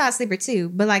 I'm a side sleeper too,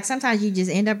 but sometimes you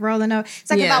just end up rolling over. It's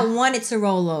like Yeah. if I wanted to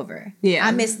roll over, Yeah. I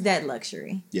miss that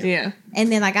luxury. Yeah.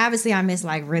 And then obviously I miss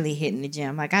really hitting the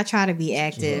gym. I try to be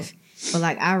active, but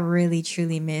I really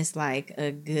truly miss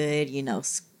a good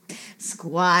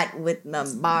squat with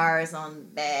the bars on the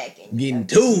back and Getting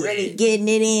to it. really getting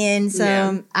it in. So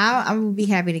Yeah. I would be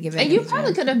happy to get back. And in you the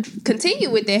probably gym. could have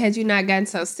continued with that had you not gotten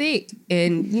so sick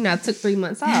and, took 3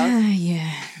 months off.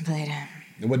 Yeah, but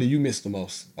And what do you miss the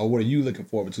most? Or what are you looking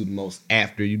forward to the most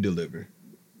after you deliver?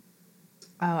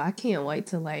 Oh, I can't wait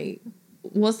to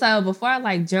so before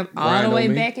I jump all Grind the on way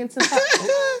me? back into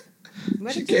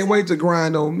She can't wait to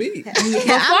grind on me. yeah,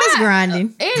 I miss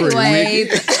grinding. Anyways,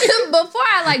 before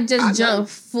I just jump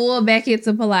full back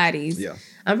into Pilates, Yeah.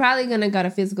 I'm probably gonna go to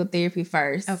physical therapy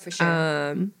first. Oh, for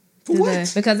sure. For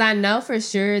what? Because I know for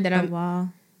sure that A I'm wall.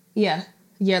 your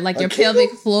A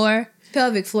pelvic floor.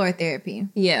 Pelvic floor therapy.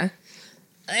 Yeah.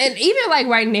 And even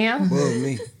right now, Well,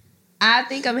 me. I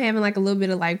think I'm having a little bit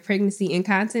of pregnancy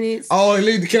incontinence. Oh,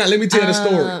 let me tell the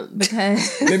story.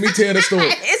 Because Let me tell the story.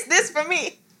 It's this for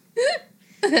me.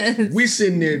 We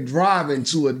sitting there driving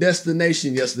to a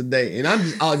destination yesterday, and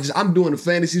I'm doing a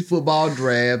fantasy football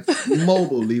draft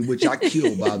mobily, which I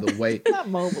killed, by the way. Not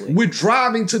mobily. We're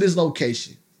driving to this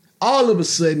location. All of a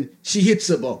sudden, she hits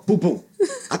up a boom boom.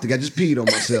 I think I just peed on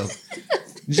myself.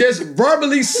 Just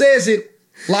verbally says it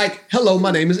Like, hello, my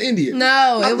name is India. No,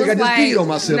 I it think was I just like peed on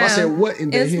myself. I said, what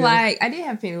in the It's hell? like I did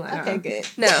have a panty liner. Okay, good.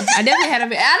 No, I definitely had a.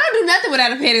 I don't do nothing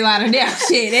without a panty liner now.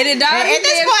 Shit, and it don't. At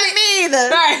this point, me either.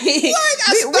 right?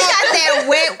 We got that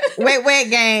wet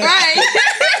game. Right.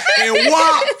 And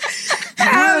wow.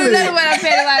 I don't do Really? nothing without a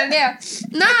panty liner now.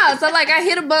 No, so like I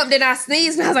hit a bump, then I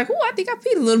sneezed, and I was like, "Ooh, I think I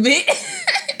peed a little bit,"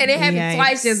 and it happened Yikes.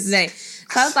 twice yesterday.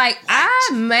 So I was like, I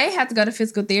may have to go to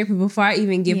physical therapy before I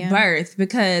even give birth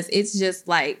because it's just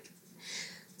like,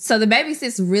 so the baby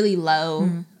sits really low,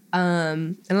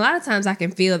 and a lot of times I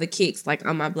can feel the kicks like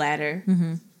on my bladder,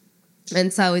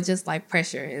 and so it's just like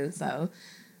pressure, and so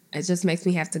it just makes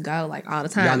me have to go like all the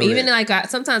Y'all time. know Even that. like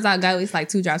sometimes I'll go, it's like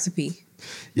 2 drops of pee.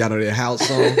 Y'all know that house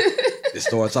song? It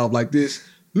starts off like this.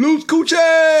 Loose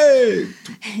coochie!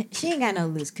 She ain't got no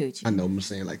loose coochie. I know I'm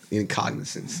saying like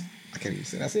incognizance. I can't even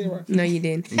say that. I said it right. No, you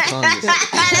didn't.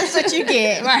 Incognizance. That's what you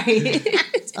get. Right.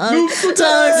 Loose Tongues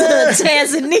coochie! of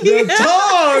Tanzania. The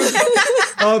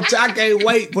tongue. I can't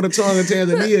wait for the tongue of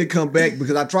Tanzania to come back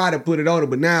because I tried to put it on it,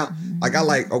 but now, like, I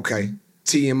like, okay,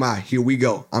 TMI, here we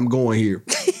go. I'm going here.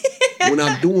 When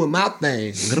I'm doing my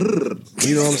thing,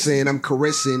 you know what I'm saying? I'm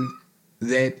caressing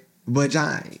that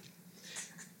vagina.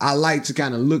 I like to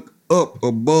kind of look up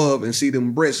above and see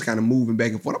them breasts kind of moving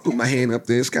back and forth. I put my hand up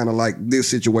there. It's kind of like this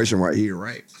situation right here,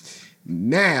 right?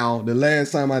 Now, the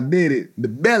last time I did it, the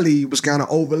belly was kind of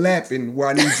overlapping where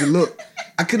I needed to look.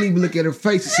 I couldn't even look at her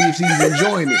face to see if she was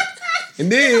enjoying it.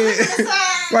 And then,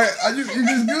 right, is this good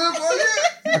for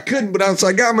you? I couldn't, but so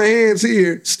I got my hands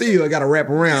here. Still, I got to wrap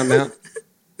around now.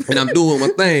 And I'm doing my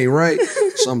thing, right?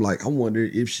 So I'm like, I wonder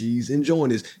if she's enjoying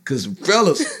this. Because,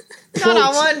 fellas,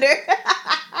 I wonder.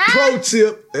 pro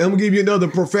tip, I'm going to give you another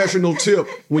professional tip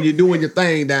when you're doing your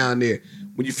thing down there.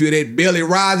 When you feel that belly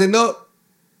rising up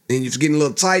and it's getting a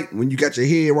little tight, when you got your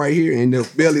head right here and the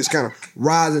belly is kind of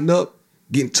rising up,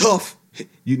 getting tough,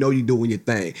 you know you're doing your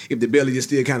thing. If the belly is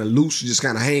still kind of loose, just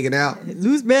kind of hanging out,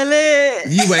 Loose belly.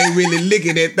 you ain't really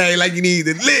licking that thing like you need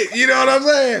to lick. You know what I'm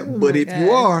saying? But if you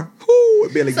God. are, whoo,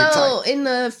 it belly get So tight. in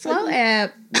the Flow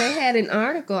app, they had an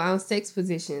article on sex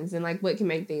positions and like what can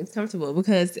make things comfortable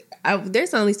because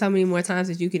there's only so many more times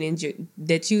that you can enjoy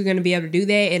that you're gonna be able to do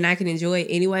that, and I can enjoy it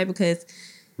anyway because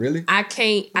Really? I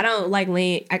don't like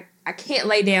laying. I can't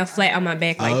lay down flat on my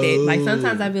back like that. Like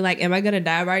sometimes I'd be like, am I gonna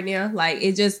die right now? Like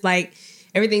it just like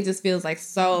everything just feels like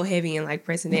so heavy and like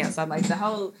pressing down. So I'm like the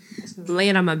whole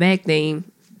laying on my back thing.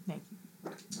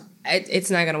 It's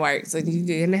not gonna work. So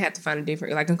you're gonna have to find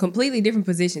a completely different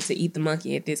position to eat the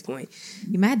monkey at this point.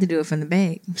 You might have to do it from the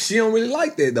back. She don't really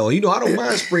like that though. You know, I don't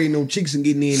mind spraying no cheeks and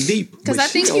getting in deep. Because but I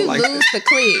think she don't you like lose the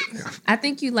clit. I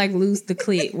think you like lose the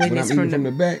clit when when it's I'm eating from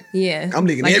the back. yeah. I'm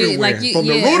licking Like everywhere. From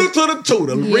the yeah. rooter to the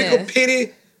tutor, Yeah. wrinkle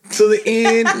penny to the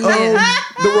end of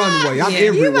the runway. I'm Yeah.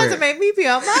 You about everywhere. to make me pee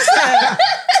on myself.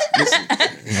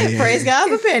 Praise God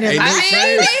for penny. Hey, I no mean,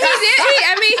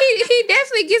 shade. he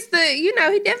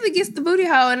definitely gets the booty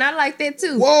hole, and I like that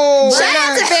too. Whoa! Shout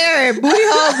out to Barry, booty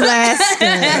hole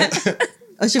blaster.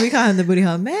 Or should we call him the booty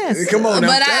hole master? Come on now.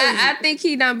 But tell me. I think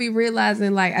he don't be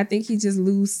realizing, like, I think he just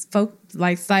lose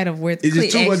sight of where the It's just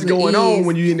clit too much actually going is. on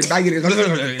when you in the back. You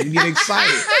get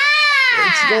excited.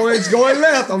 It's going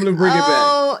left. I'm gonna bring it back.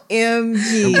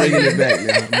 OMG. I'm bringing it back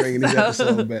now. I'm bringing this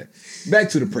episode back. Back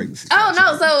to the pregnancy. Oh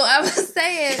no! So I was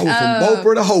saying, Oh, from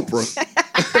Boper to Hopra.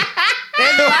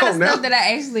 there's a lot of now. stuff that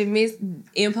I actually miss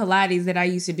in Pilates that I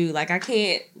used to do. Like I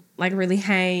can't like really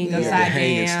hang upside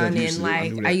hang and stuff down, you used and to do. I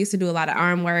like knew that. I used to do a lot of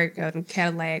arm work on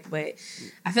Cadillac. But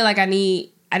I feel like I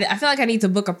feel like I need to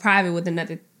book a private with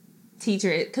another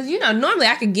teacher because normally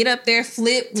I could get up there,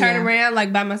 flip, turn Yeah. around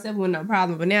like by myself with no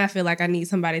problem. But now I feel like I need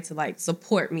somebody to like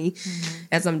support me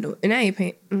as I'm doing. And I ain't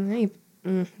paying.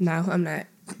 No, I'm not.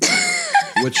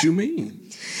 What you mean?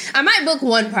 I might book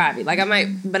one private, like I might,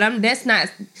 but that's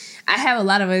not. I have a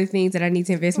lot of other things that I need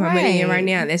to invest my money in right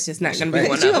now. That's just not going to be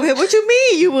one of You them. over here, what you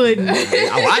mean you wouldn't?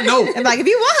 I know. I'm like, if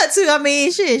you want her to, I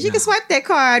mean, shit, she can swipe that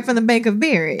card from the Bank of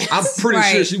Barry. I'm pretty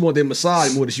Right. sure she want that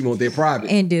massage more than she want that private.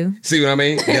 And do. See what I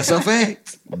mean? That's a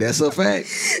fact. That's a fact.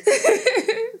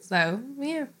 So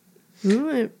yeah,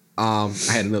 I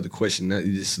had another question that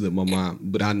just slipped my mind,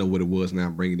 but I know what it was now.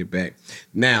 I'm bringing it back.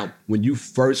 Now, when you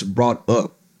first brought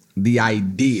up the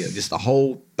idea, just the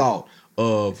whole thought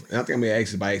of, and I think I may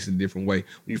ask it by asking a different way.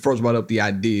 When you first brought up the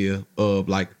idea of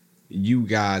like you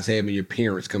guys having your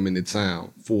parents come into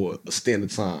town for a stint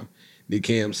of time, did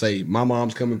Cam say, my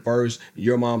mom's coming first,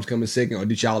 your mom's coming second, or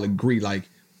did y'all agree like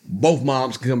both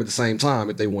moms can come at the same time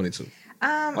if they wanted to?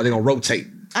 Are they gonna rotate?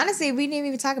 Honestly, we didn't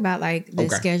even talk about like the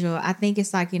Okay. schedule. I think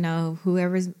it's like,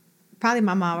 whoever's probably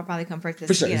my mom will probably come first. 'cause,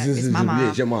 For sure. It's my mom. Yeah,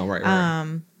 it's your mom, right.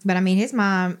 But I mean, his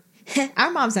mom,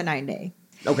 our moms are night and day.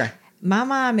 Okay. My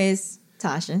mom is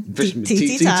Tasha.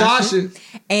 T Tasha.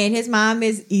 And his mom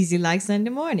is Easy Like Sunday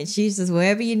Morning. She says,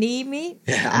 wherever you need me,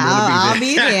 Yeah, I'll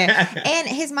be there. And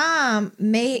his mom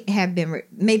may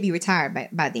be retired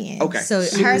by then. Okay. So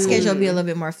her schedule will be a little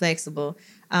bit more flexible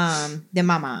than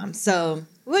my mom. So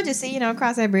we'll just see,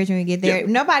 cross that bridge when we get there. Yeah.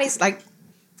 Nobody's like,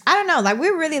 I don't know, like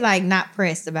we're really like not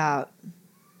pressed about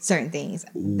certain things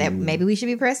that maybe we should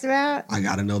be pressed about. I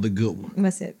got another good one.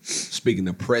 What's it? Speaking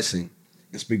of pressing,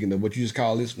 and speaking of what you just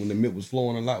call this, when the milk was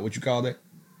flowing a lot, what you call that?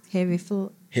 Heavy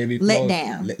flow. Heavy Let flow?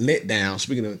 down. Let down.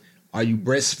 Speaking of, are you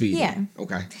breastfeeding? Yeah.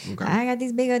 Okay. I got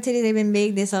these big old titties. They've been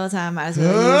big this whole time. Might as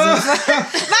well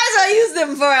use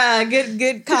them for a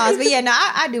good cause. But yeah, no,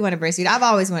 I do want to breastfeed. I've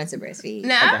always wanted to breastfeed.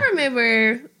 Now I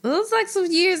remember it was like some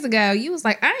years ago. You was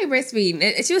like, I ain't breastfeeding.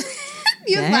 And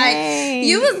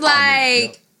you was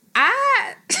like,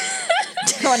 I.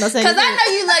 Because I know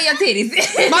you love your titties.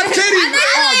 My titties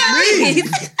are me.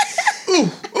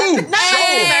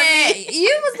 And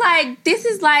you was like, this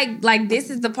is like this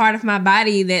is the part of my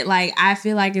body that like I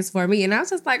feel like it's for me. And I was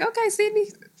just like, okay, Sydney.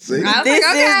 See? I was This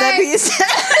like, okay. is the piece.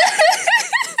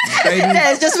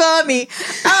 That's just for me.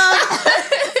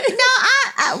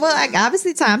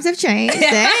 Obviously times have changed.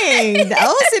 Dang, the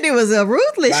old Sydney was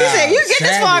ruthless. She said, "You get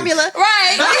this formula,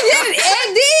 Right?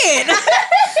 and did."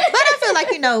 But I feel like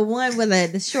one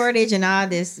with the shortage and all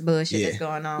this bullshit that's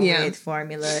going on with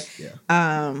formula.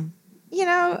 Yeah.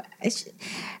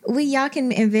 Y'all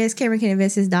can invest. Cameron can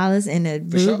invest his dollars in a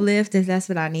boob lift if that's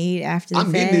what I need after the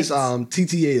I'm getting this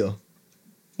TTL.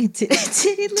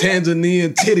 titty lift.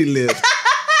 Tanzanian titty lift.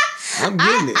 I'm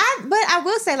getting it. But I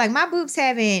will say, like, my boobs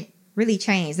haven't really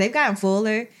changed. They've gotten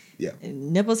fuller. Yeah.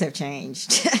 Nipples have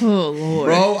changed. Oh Lord,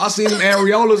 Bro, I seen them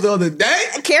areolas the other day.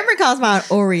 Cameron calls mine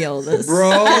Oreolas. Bro.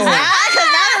 Because now they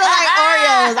look like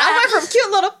Oreos. I went from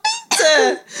cute little pink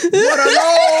to What are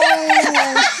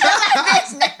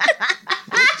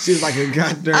those? She's like a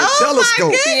goddamn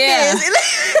telescope. My goodness.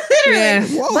 Literally. Yeah.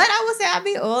 Whoa. But I would say I'll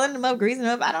be oiling them up, greasing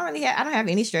them up. I don't have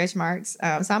any stretch marks.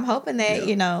 So I'm hoping that,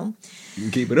 You can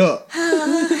keep it up.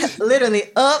 literally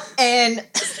up and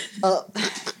up.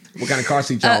 What kind of car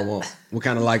seat y'all want? What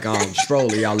kind of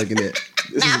stroller y'all looking at?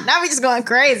 Now we just going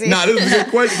crazy. Nah, this is a good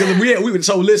question because we would.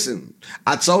 So listen,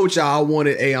 I told y'all I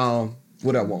wanted a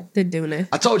what I want. the Duna.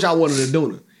 I told y'all I wanted a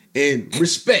Duna, and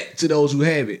respect to those who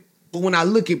have it. But when I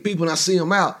look at people and I see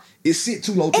them out, it sit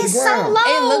too low to It's the so ground. low.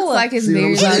 It looks like it's See what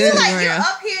very I'm low. saying? It's to the like you're ground.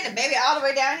 up here and the baby all the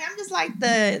way down here. I'm just like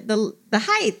the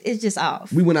height is just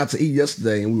off. We went out to eat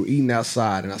yesterday and we were eating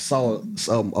outside, and I saw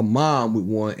a mom with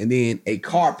one, and then a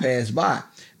car passed by.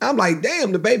 I'm like,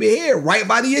 damn, the baby hair right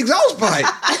by the exhaust pipe.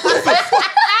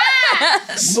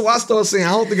 So I started saying, I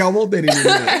don't think I want that anymore.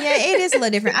 Yeah, it is a little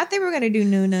different. I think we're gonna do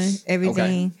Nuna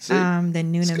everything. See? The That's a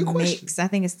Nuna good mix. question. I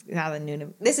think it's called the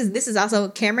Nuna. This is also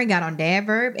Cameron got on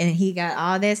Dadverb and he got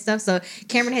all that stuff. So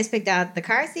Cameron has picked out the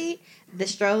car seat, the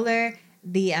stroller,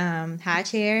 the high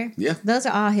chair. Yeah. Those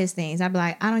are all his things. I'd be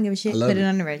like, I don't give a shit. I love Put it it.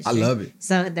 on the registry. I love it.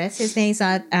 So that's his thing.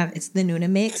 So it's the Nuna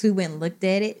mix. We went and looked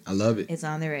at it. I love it. It's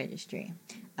on the registry.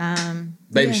 Baby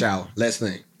yeah. shower, last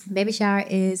thing. Baby shower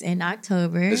is in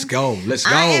October. Let's go. Let's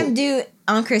go. I am due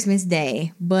on Christmas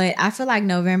Day, but I feel like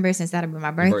November, since that'll be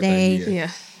my birthday, yeah. Yeah.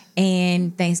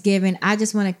 and Thanksgiving, I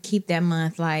just want to keep that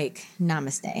month like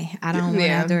namaste. I don't want to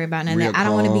Yeah. have to worry about none of Real that. I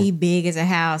don't want to calm. be big as a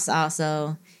house.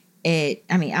 Also,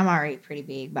 I'm already pretty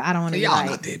big, but I don't want to be Y'all like.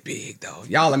 not that big though.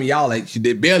 Y'all like you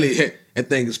did barely that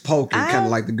thing is poking, kind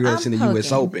of like the girls in the I'm US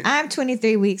poking. Open. I'm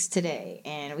 23 weeks today,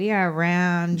 and we are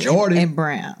round Jordan. and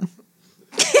brown.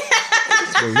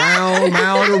 The round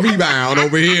mound or rebound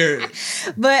over here.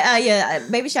 But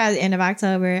baby shower at the end of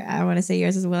October. I want to say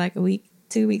yours is like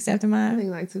 2 weeks after I mine.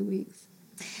 think like 2 weeks.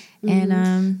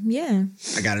 And yeah.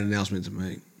 I got an announcement to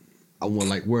make. I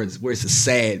want where's the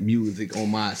sad music on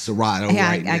my Serato Hey,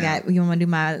 right now. I got. You want to do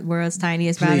my world's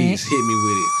tiniest violin? Please hit me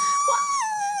with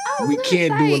it. We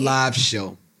can't do a live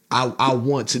show. I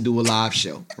want to do a live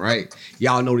show, right?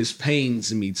 Y'all know this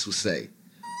pains me to say,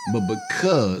 but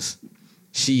because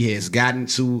she has gotten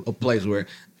to a place where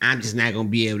I'm just not gonna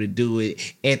be able to do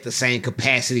it at the same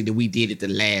capacity that we did it the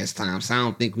last time. So I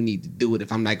don't think we need to do it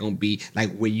if I'm not gonna be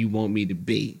like where you want me to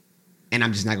be, and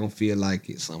I'm just not gonna feel like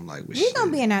it. So I'm like, well, We're gonna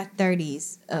shit. be in our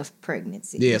 30s of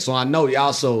pregnancy. Yeah, so I know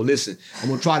y'all. So listen, I'm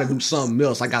gonna try to do something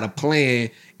else. I got a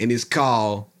plan, and it's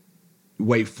called.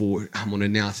 Wait for it. I'm gonna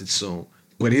announce it soon,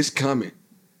 but it's coming.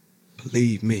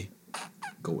 Believe me.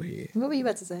 Go ahead. What were you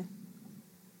about to say?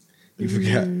 You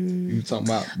forgot. You were talking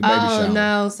about the baby shower. Oh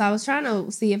no! So I was trying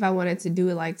to see if I wanted to do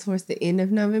it like towards the end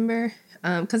of November,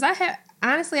 because I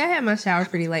had my shower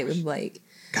pretty late with Blake.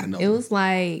 Gotta know. It was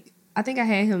like I think I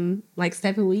had him like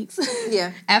 7 weeks.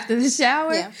 Yeah. After the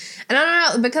shower. Yeah. And I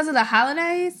don't know, because of the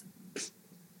holidays,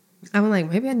 I'm like,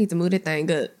 maybe I need to move that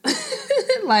thing up.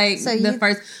 Like So the you-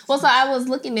 first. Well, so I was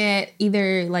looking at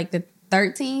either like the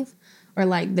 13th or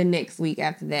like the next week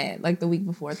after that, like the week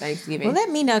before Thanksgiving. Well, let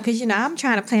me know because I'm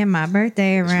trying to plan my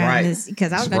birthday around right. this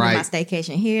because I was That's gonna do my right.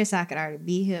 staycation here, so I could already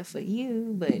be here for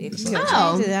you. But if you gonna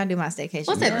Oh. change it, I'll do my staycation.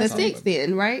 What's there. that? The 6th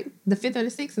then, right? The 5th or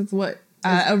the 6th is what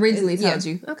I originally yeah. told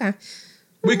you. Okay.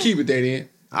 We keep it there then.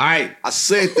 All right. I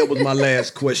said that was my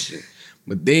last question.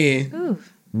 But then Ooh.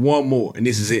 one more, and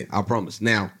this is it. I promise.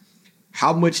 Now,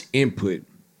 how much input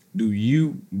do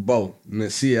you both?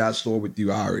 Let's see. I start with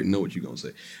you. I already know what you're gonna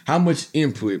say. How much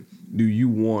input do you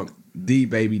want the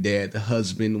baby dad, the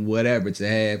husband, whatever, to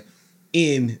have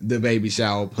in the baby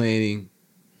shower planning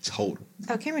total?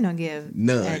 Oh, Cameron don't give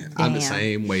None. a I'm the damn.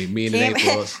 same way. Me and it ain't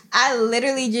Cameron, for us. I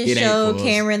literally just It ain't showed for us.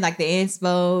 Cameron like the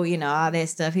inspo, all that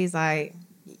stuff. He's like,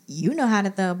 you know how to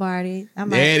throw a party. I'm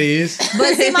like, There it is.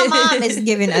 but see, my mom is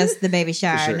giving us the baby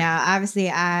shower. sure. Now, obviously,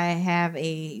 I have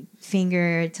a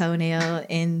finger toenail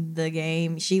in the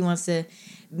game. She wants to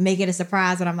make it a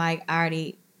surprise, but I'm like, I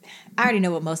already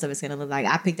know what most of it's gonna look like.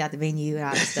 I picked out the venue and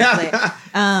all that stuff.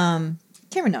 But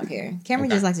Cameron don't care. Cameron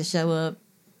Okay. just likes to show up.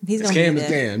 He's It's gonna be Cam, it's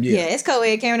there. Cam, yeah. It's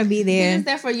co-ed. Cameron will be He there. is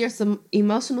there for your some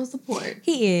emotional support.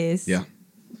 He is. Yeah.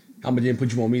 How much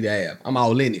input you want me to have? I'm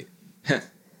all in it.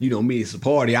 You know me, it's a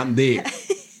party. I'm there.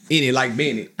 In it like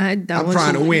Bennett. I don't I'm want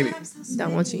trying you, to win it.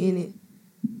 Don't want you in it.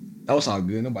 That was all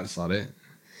good. Nobody saw that.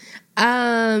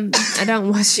 I don't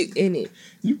want you in it.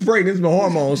 You pregnant, it's my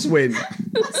hormones sweating.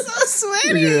 So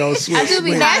sweaty. You know, sweat, I do be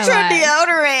sweat. Natural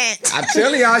Alright. deodorant. I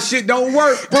tell y'all shit don't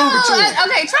work. Prove it to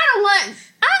me. Okay, try to one.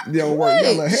 It don't work. Wait,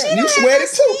 Y'all like, she hey, you don't sweating have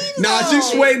too? seams Nah, she on.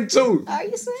 sweating too. Are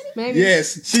you sweaty? Maybe.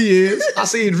 Yes, she is. I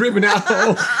see it dripping out.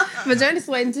 Vagina's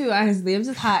sweating too, honestly. I'm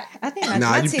just hot. I think my, Nah,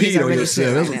 my you titties peed are on really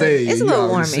yourself. sweaty That's right what they. now. It's a you little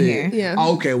already warm in said. here. Yeah.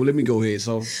 Oh, okay, well, let me go ahead.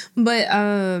 So, But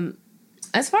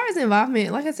as far as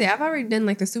involvement, like I said, I've already done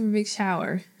like the super big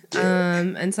shower.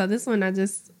 And so this one I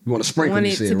just you want to sprinkle want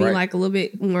you it said, to be right? like a little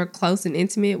bit more close and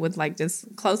intimate with like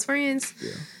just close friends.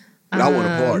 But I want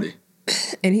a party.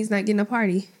 And he's not getting a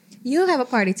party. You'll have a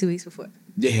party 2 weeks before.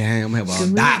 Yeah, I'm going to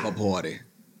have a diaper party.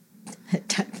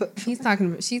 She's talking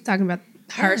about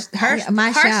her my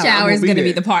her shower. shower I'm is gonna be going to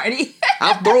be there. the party.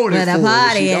 I'm throwing it But for a her.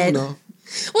 party She is- don't know.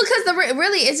 Well, because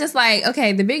really, it's just like,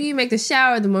 okay, the bigger you make the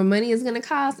shower, the more money it's gonna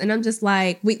cost, and I'm just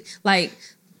like,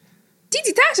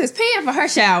 TT Tasha's paying for her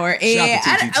shower, and Shout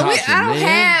out to TT I Tasha, don't man.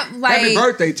 have like, Happy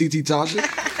birthday, TT Tasha.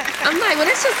 I'm like, well,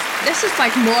 that's just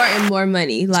like more and more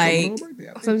money, like, Tomorrow birthday,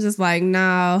 I think. so I'm just like,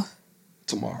 no,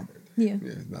 Tomorrow birthday. Yeah.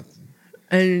 Yeah, nothing.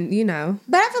 and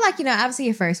But I feel like, obviously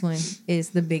your first one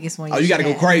is the biggest one. Oh, you gotta should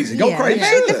go have. crazy. Go crazy.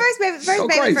 The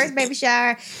Good. first baby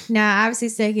shower. Now, obviously,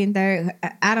 second, third.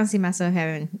 I don't see myself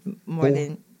having more Four.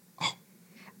 than.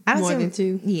 I don't More see, than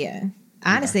two. Yeah.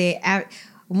 Honestly,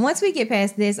 once we get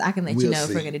past this, I can let you We'll know if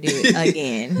see. we're going to do it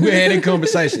again. We had a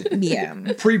conversation. Yeah.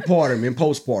 Prepartum and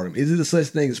postpartum. Is it a such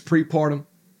thing as prepartum?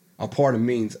 Or partum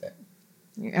means.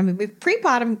 I mean,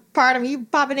 pre-partum, you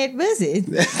popping that pussy.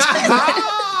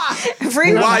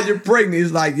 Free While you're pregnant,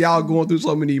 it's like y'all going through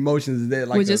so many emotions. Is that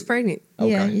like we're just pregnant.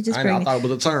 Yeah, you're just I pregnant. thought it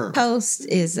was a term. Post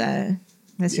is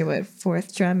that's your what,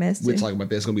 4th trimester. We're talking about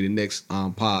that. It's gonna be the next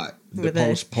pod. The With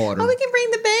postpartum. Oh, we can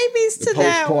bring the babies the to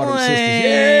that postpartum one. sisters.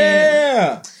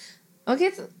 Yeah.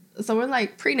 Okay, so we're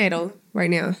like prenatal right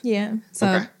now, Yeah. so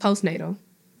Okay. postnatal,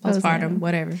 Postnatal. postpartum,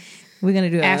 whatever. We're gonna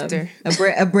do After. a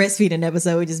breastfeeding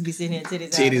episode. We just be sitting here titties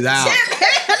Titties out.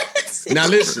 Now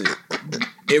listen.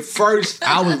 At first,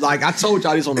 I was like, I told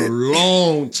y'all this on a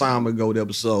long time ago. The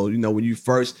episode,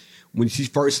 when she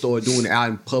first started doing it out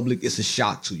in public, it's a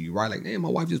shock to you, right? Like, damn, my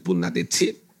wife just pulling out that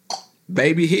tip,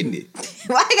 baby hitting it,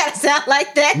 Why you gotta sound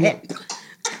like that?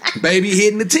 baby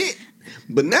hitting the tip.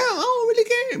 But now I don't really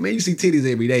care, man. You see titties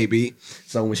every day, B.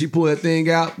 So when she pull that thing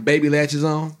out, baby latches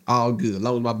on, all good. As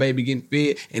long as my baby getting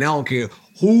fed, and I don't care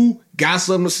who got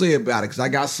something to say about it, because I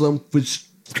got something for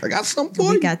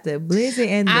We you. got the blizzard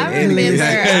and the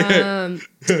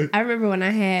I remember when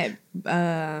I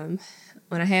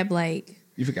had Blake.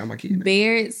 You forgot my kid.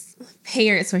 Barrett's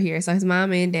parents were here, so his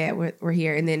mom and dad were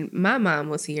here, and then my mom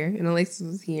was here, and Alexis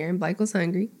was here, and Blake was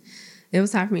hungry. It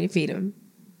was time for me to feed him.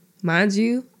 Mind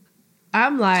you,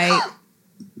 I'm like,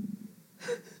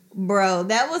 bro,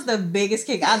 that was the biggest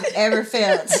kick I've ever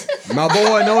felt. My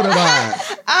boy know the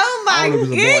vibe. Oh I my don't know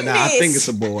if it's a goodness! boy now. I think it's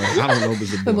a boy. I don't know if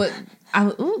it's a boy.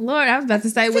 but Lord, I was about to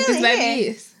say what this baby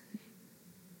is.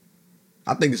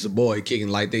 I think it's a boy kicking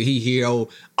like that. He hear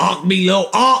old Unc me low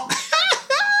Unc.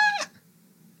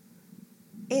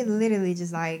 It literally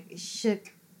just like shook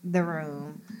the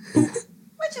room.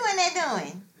 What you in that that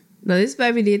doing? No, this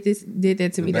baby did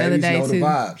that to me the other Babies day know too. the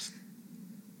vibes.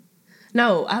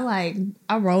 No, I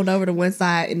rolled over to one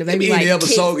side and the baby In like the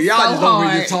episode, kicked y'all so just over here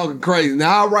hard. just talking crazy.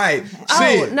 Now, all right.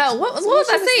 Oh no, what was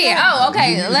I saying? Oh,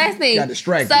 okay. Last thing. Got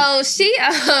distracted. So she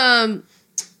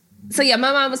so yeah,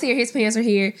 my mom was here, his parents were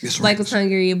here. That's Blake right. was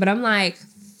hungry, but I'm like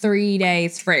 3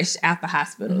 days fresh out the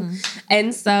hospital.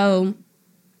 And so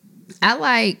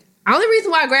only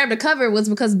reason why I grabbed the cover was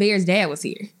because Bear's dad was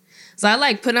here. So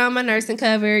I put on my nursing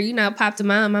cover, popped to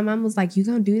mom. My mom was like, "You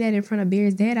gonna do that in front of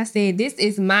Bear's dad?" I said, "This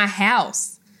is my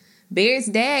house. Bear's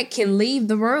dad can leave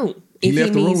the room He if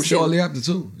left the needs room to." shortly after,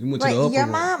 too. He went to Wait, the upper your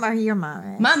room. mom or your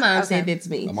mom? My mom Okay. said that to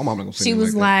me. My mom not gonna say She nothing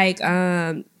was like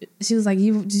that.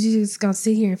 you just gonna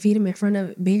sit here and feed him in front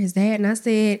of Bear's dad? And I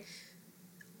said,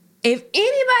 if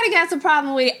anybody got a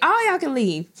problem with it, all y'all can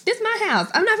leave. This is my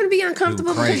house. I'm not gonna be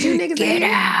uncomfortable because you niggas get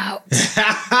out.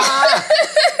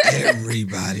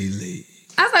 Everybody leave.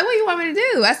 I was like, what do you want me to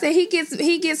do? I said, he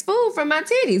gets food from my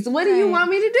titties. What do you Right.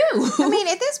 want me to do? I mean,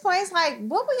 at this point, it's like,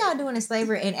 what were y'all doing in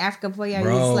slavery in Africa before y'all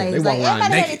Bro, used slaves? they Like, walk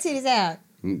around everybody had naked. their titties out.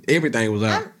 Everything was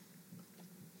out.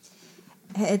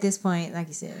 At this point, like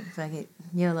you said, fuck it,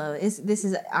 YOLO. This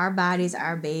is our bodies,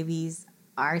 our babies,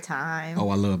 our time. Oh,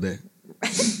 I love that.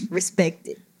 Respect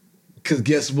it. Because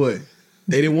guess what?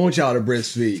 They didn't want y'all to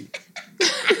breastfeed.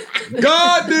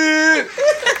 God did.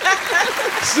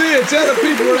 Sid, tell the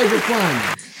people where they can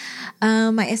find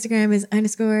you. My Instagram is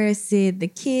 _Sid the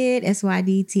Kid,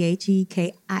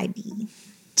 SYDTHEKID.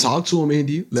 Talk to them,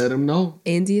 India. Let them know.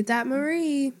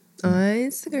 India.Marie on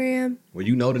Instagram. Well,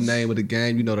 you know the name of the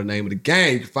game. You know the name of the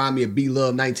game. You can find me at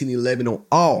BLove1911 on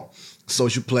all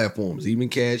social platforms, even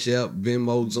Cash App,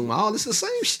 Venmo, Zoom. All this the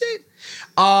same shit.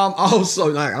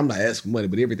 Also, I'm not asking money,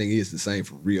 but everything is the same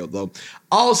for real though.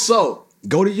 Also,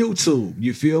 go to YouTube.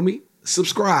 You feel me?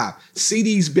 Subscribe. See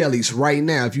these bellies right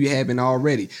now if you haven't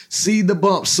already. See the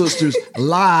Bump Sisters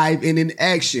live and in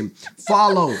action.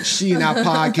 Follow She and I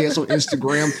Podcast on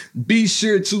Instagram. Be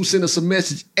sure to send us a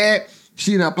message at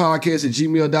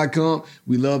SheandIPodcast@gmail.com.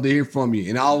 We love to hear from you.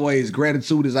 And always,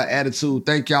 gratitude is our attitude.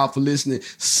 Thank y'all for listening.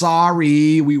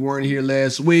 Sorry we weren't here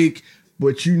last week,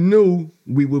 but you knew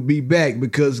we would be back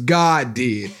because God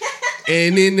did.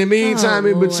 And in the meantime,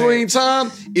 in between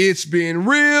time, it's been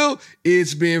real.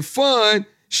 It's been fun.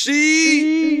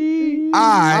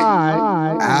 I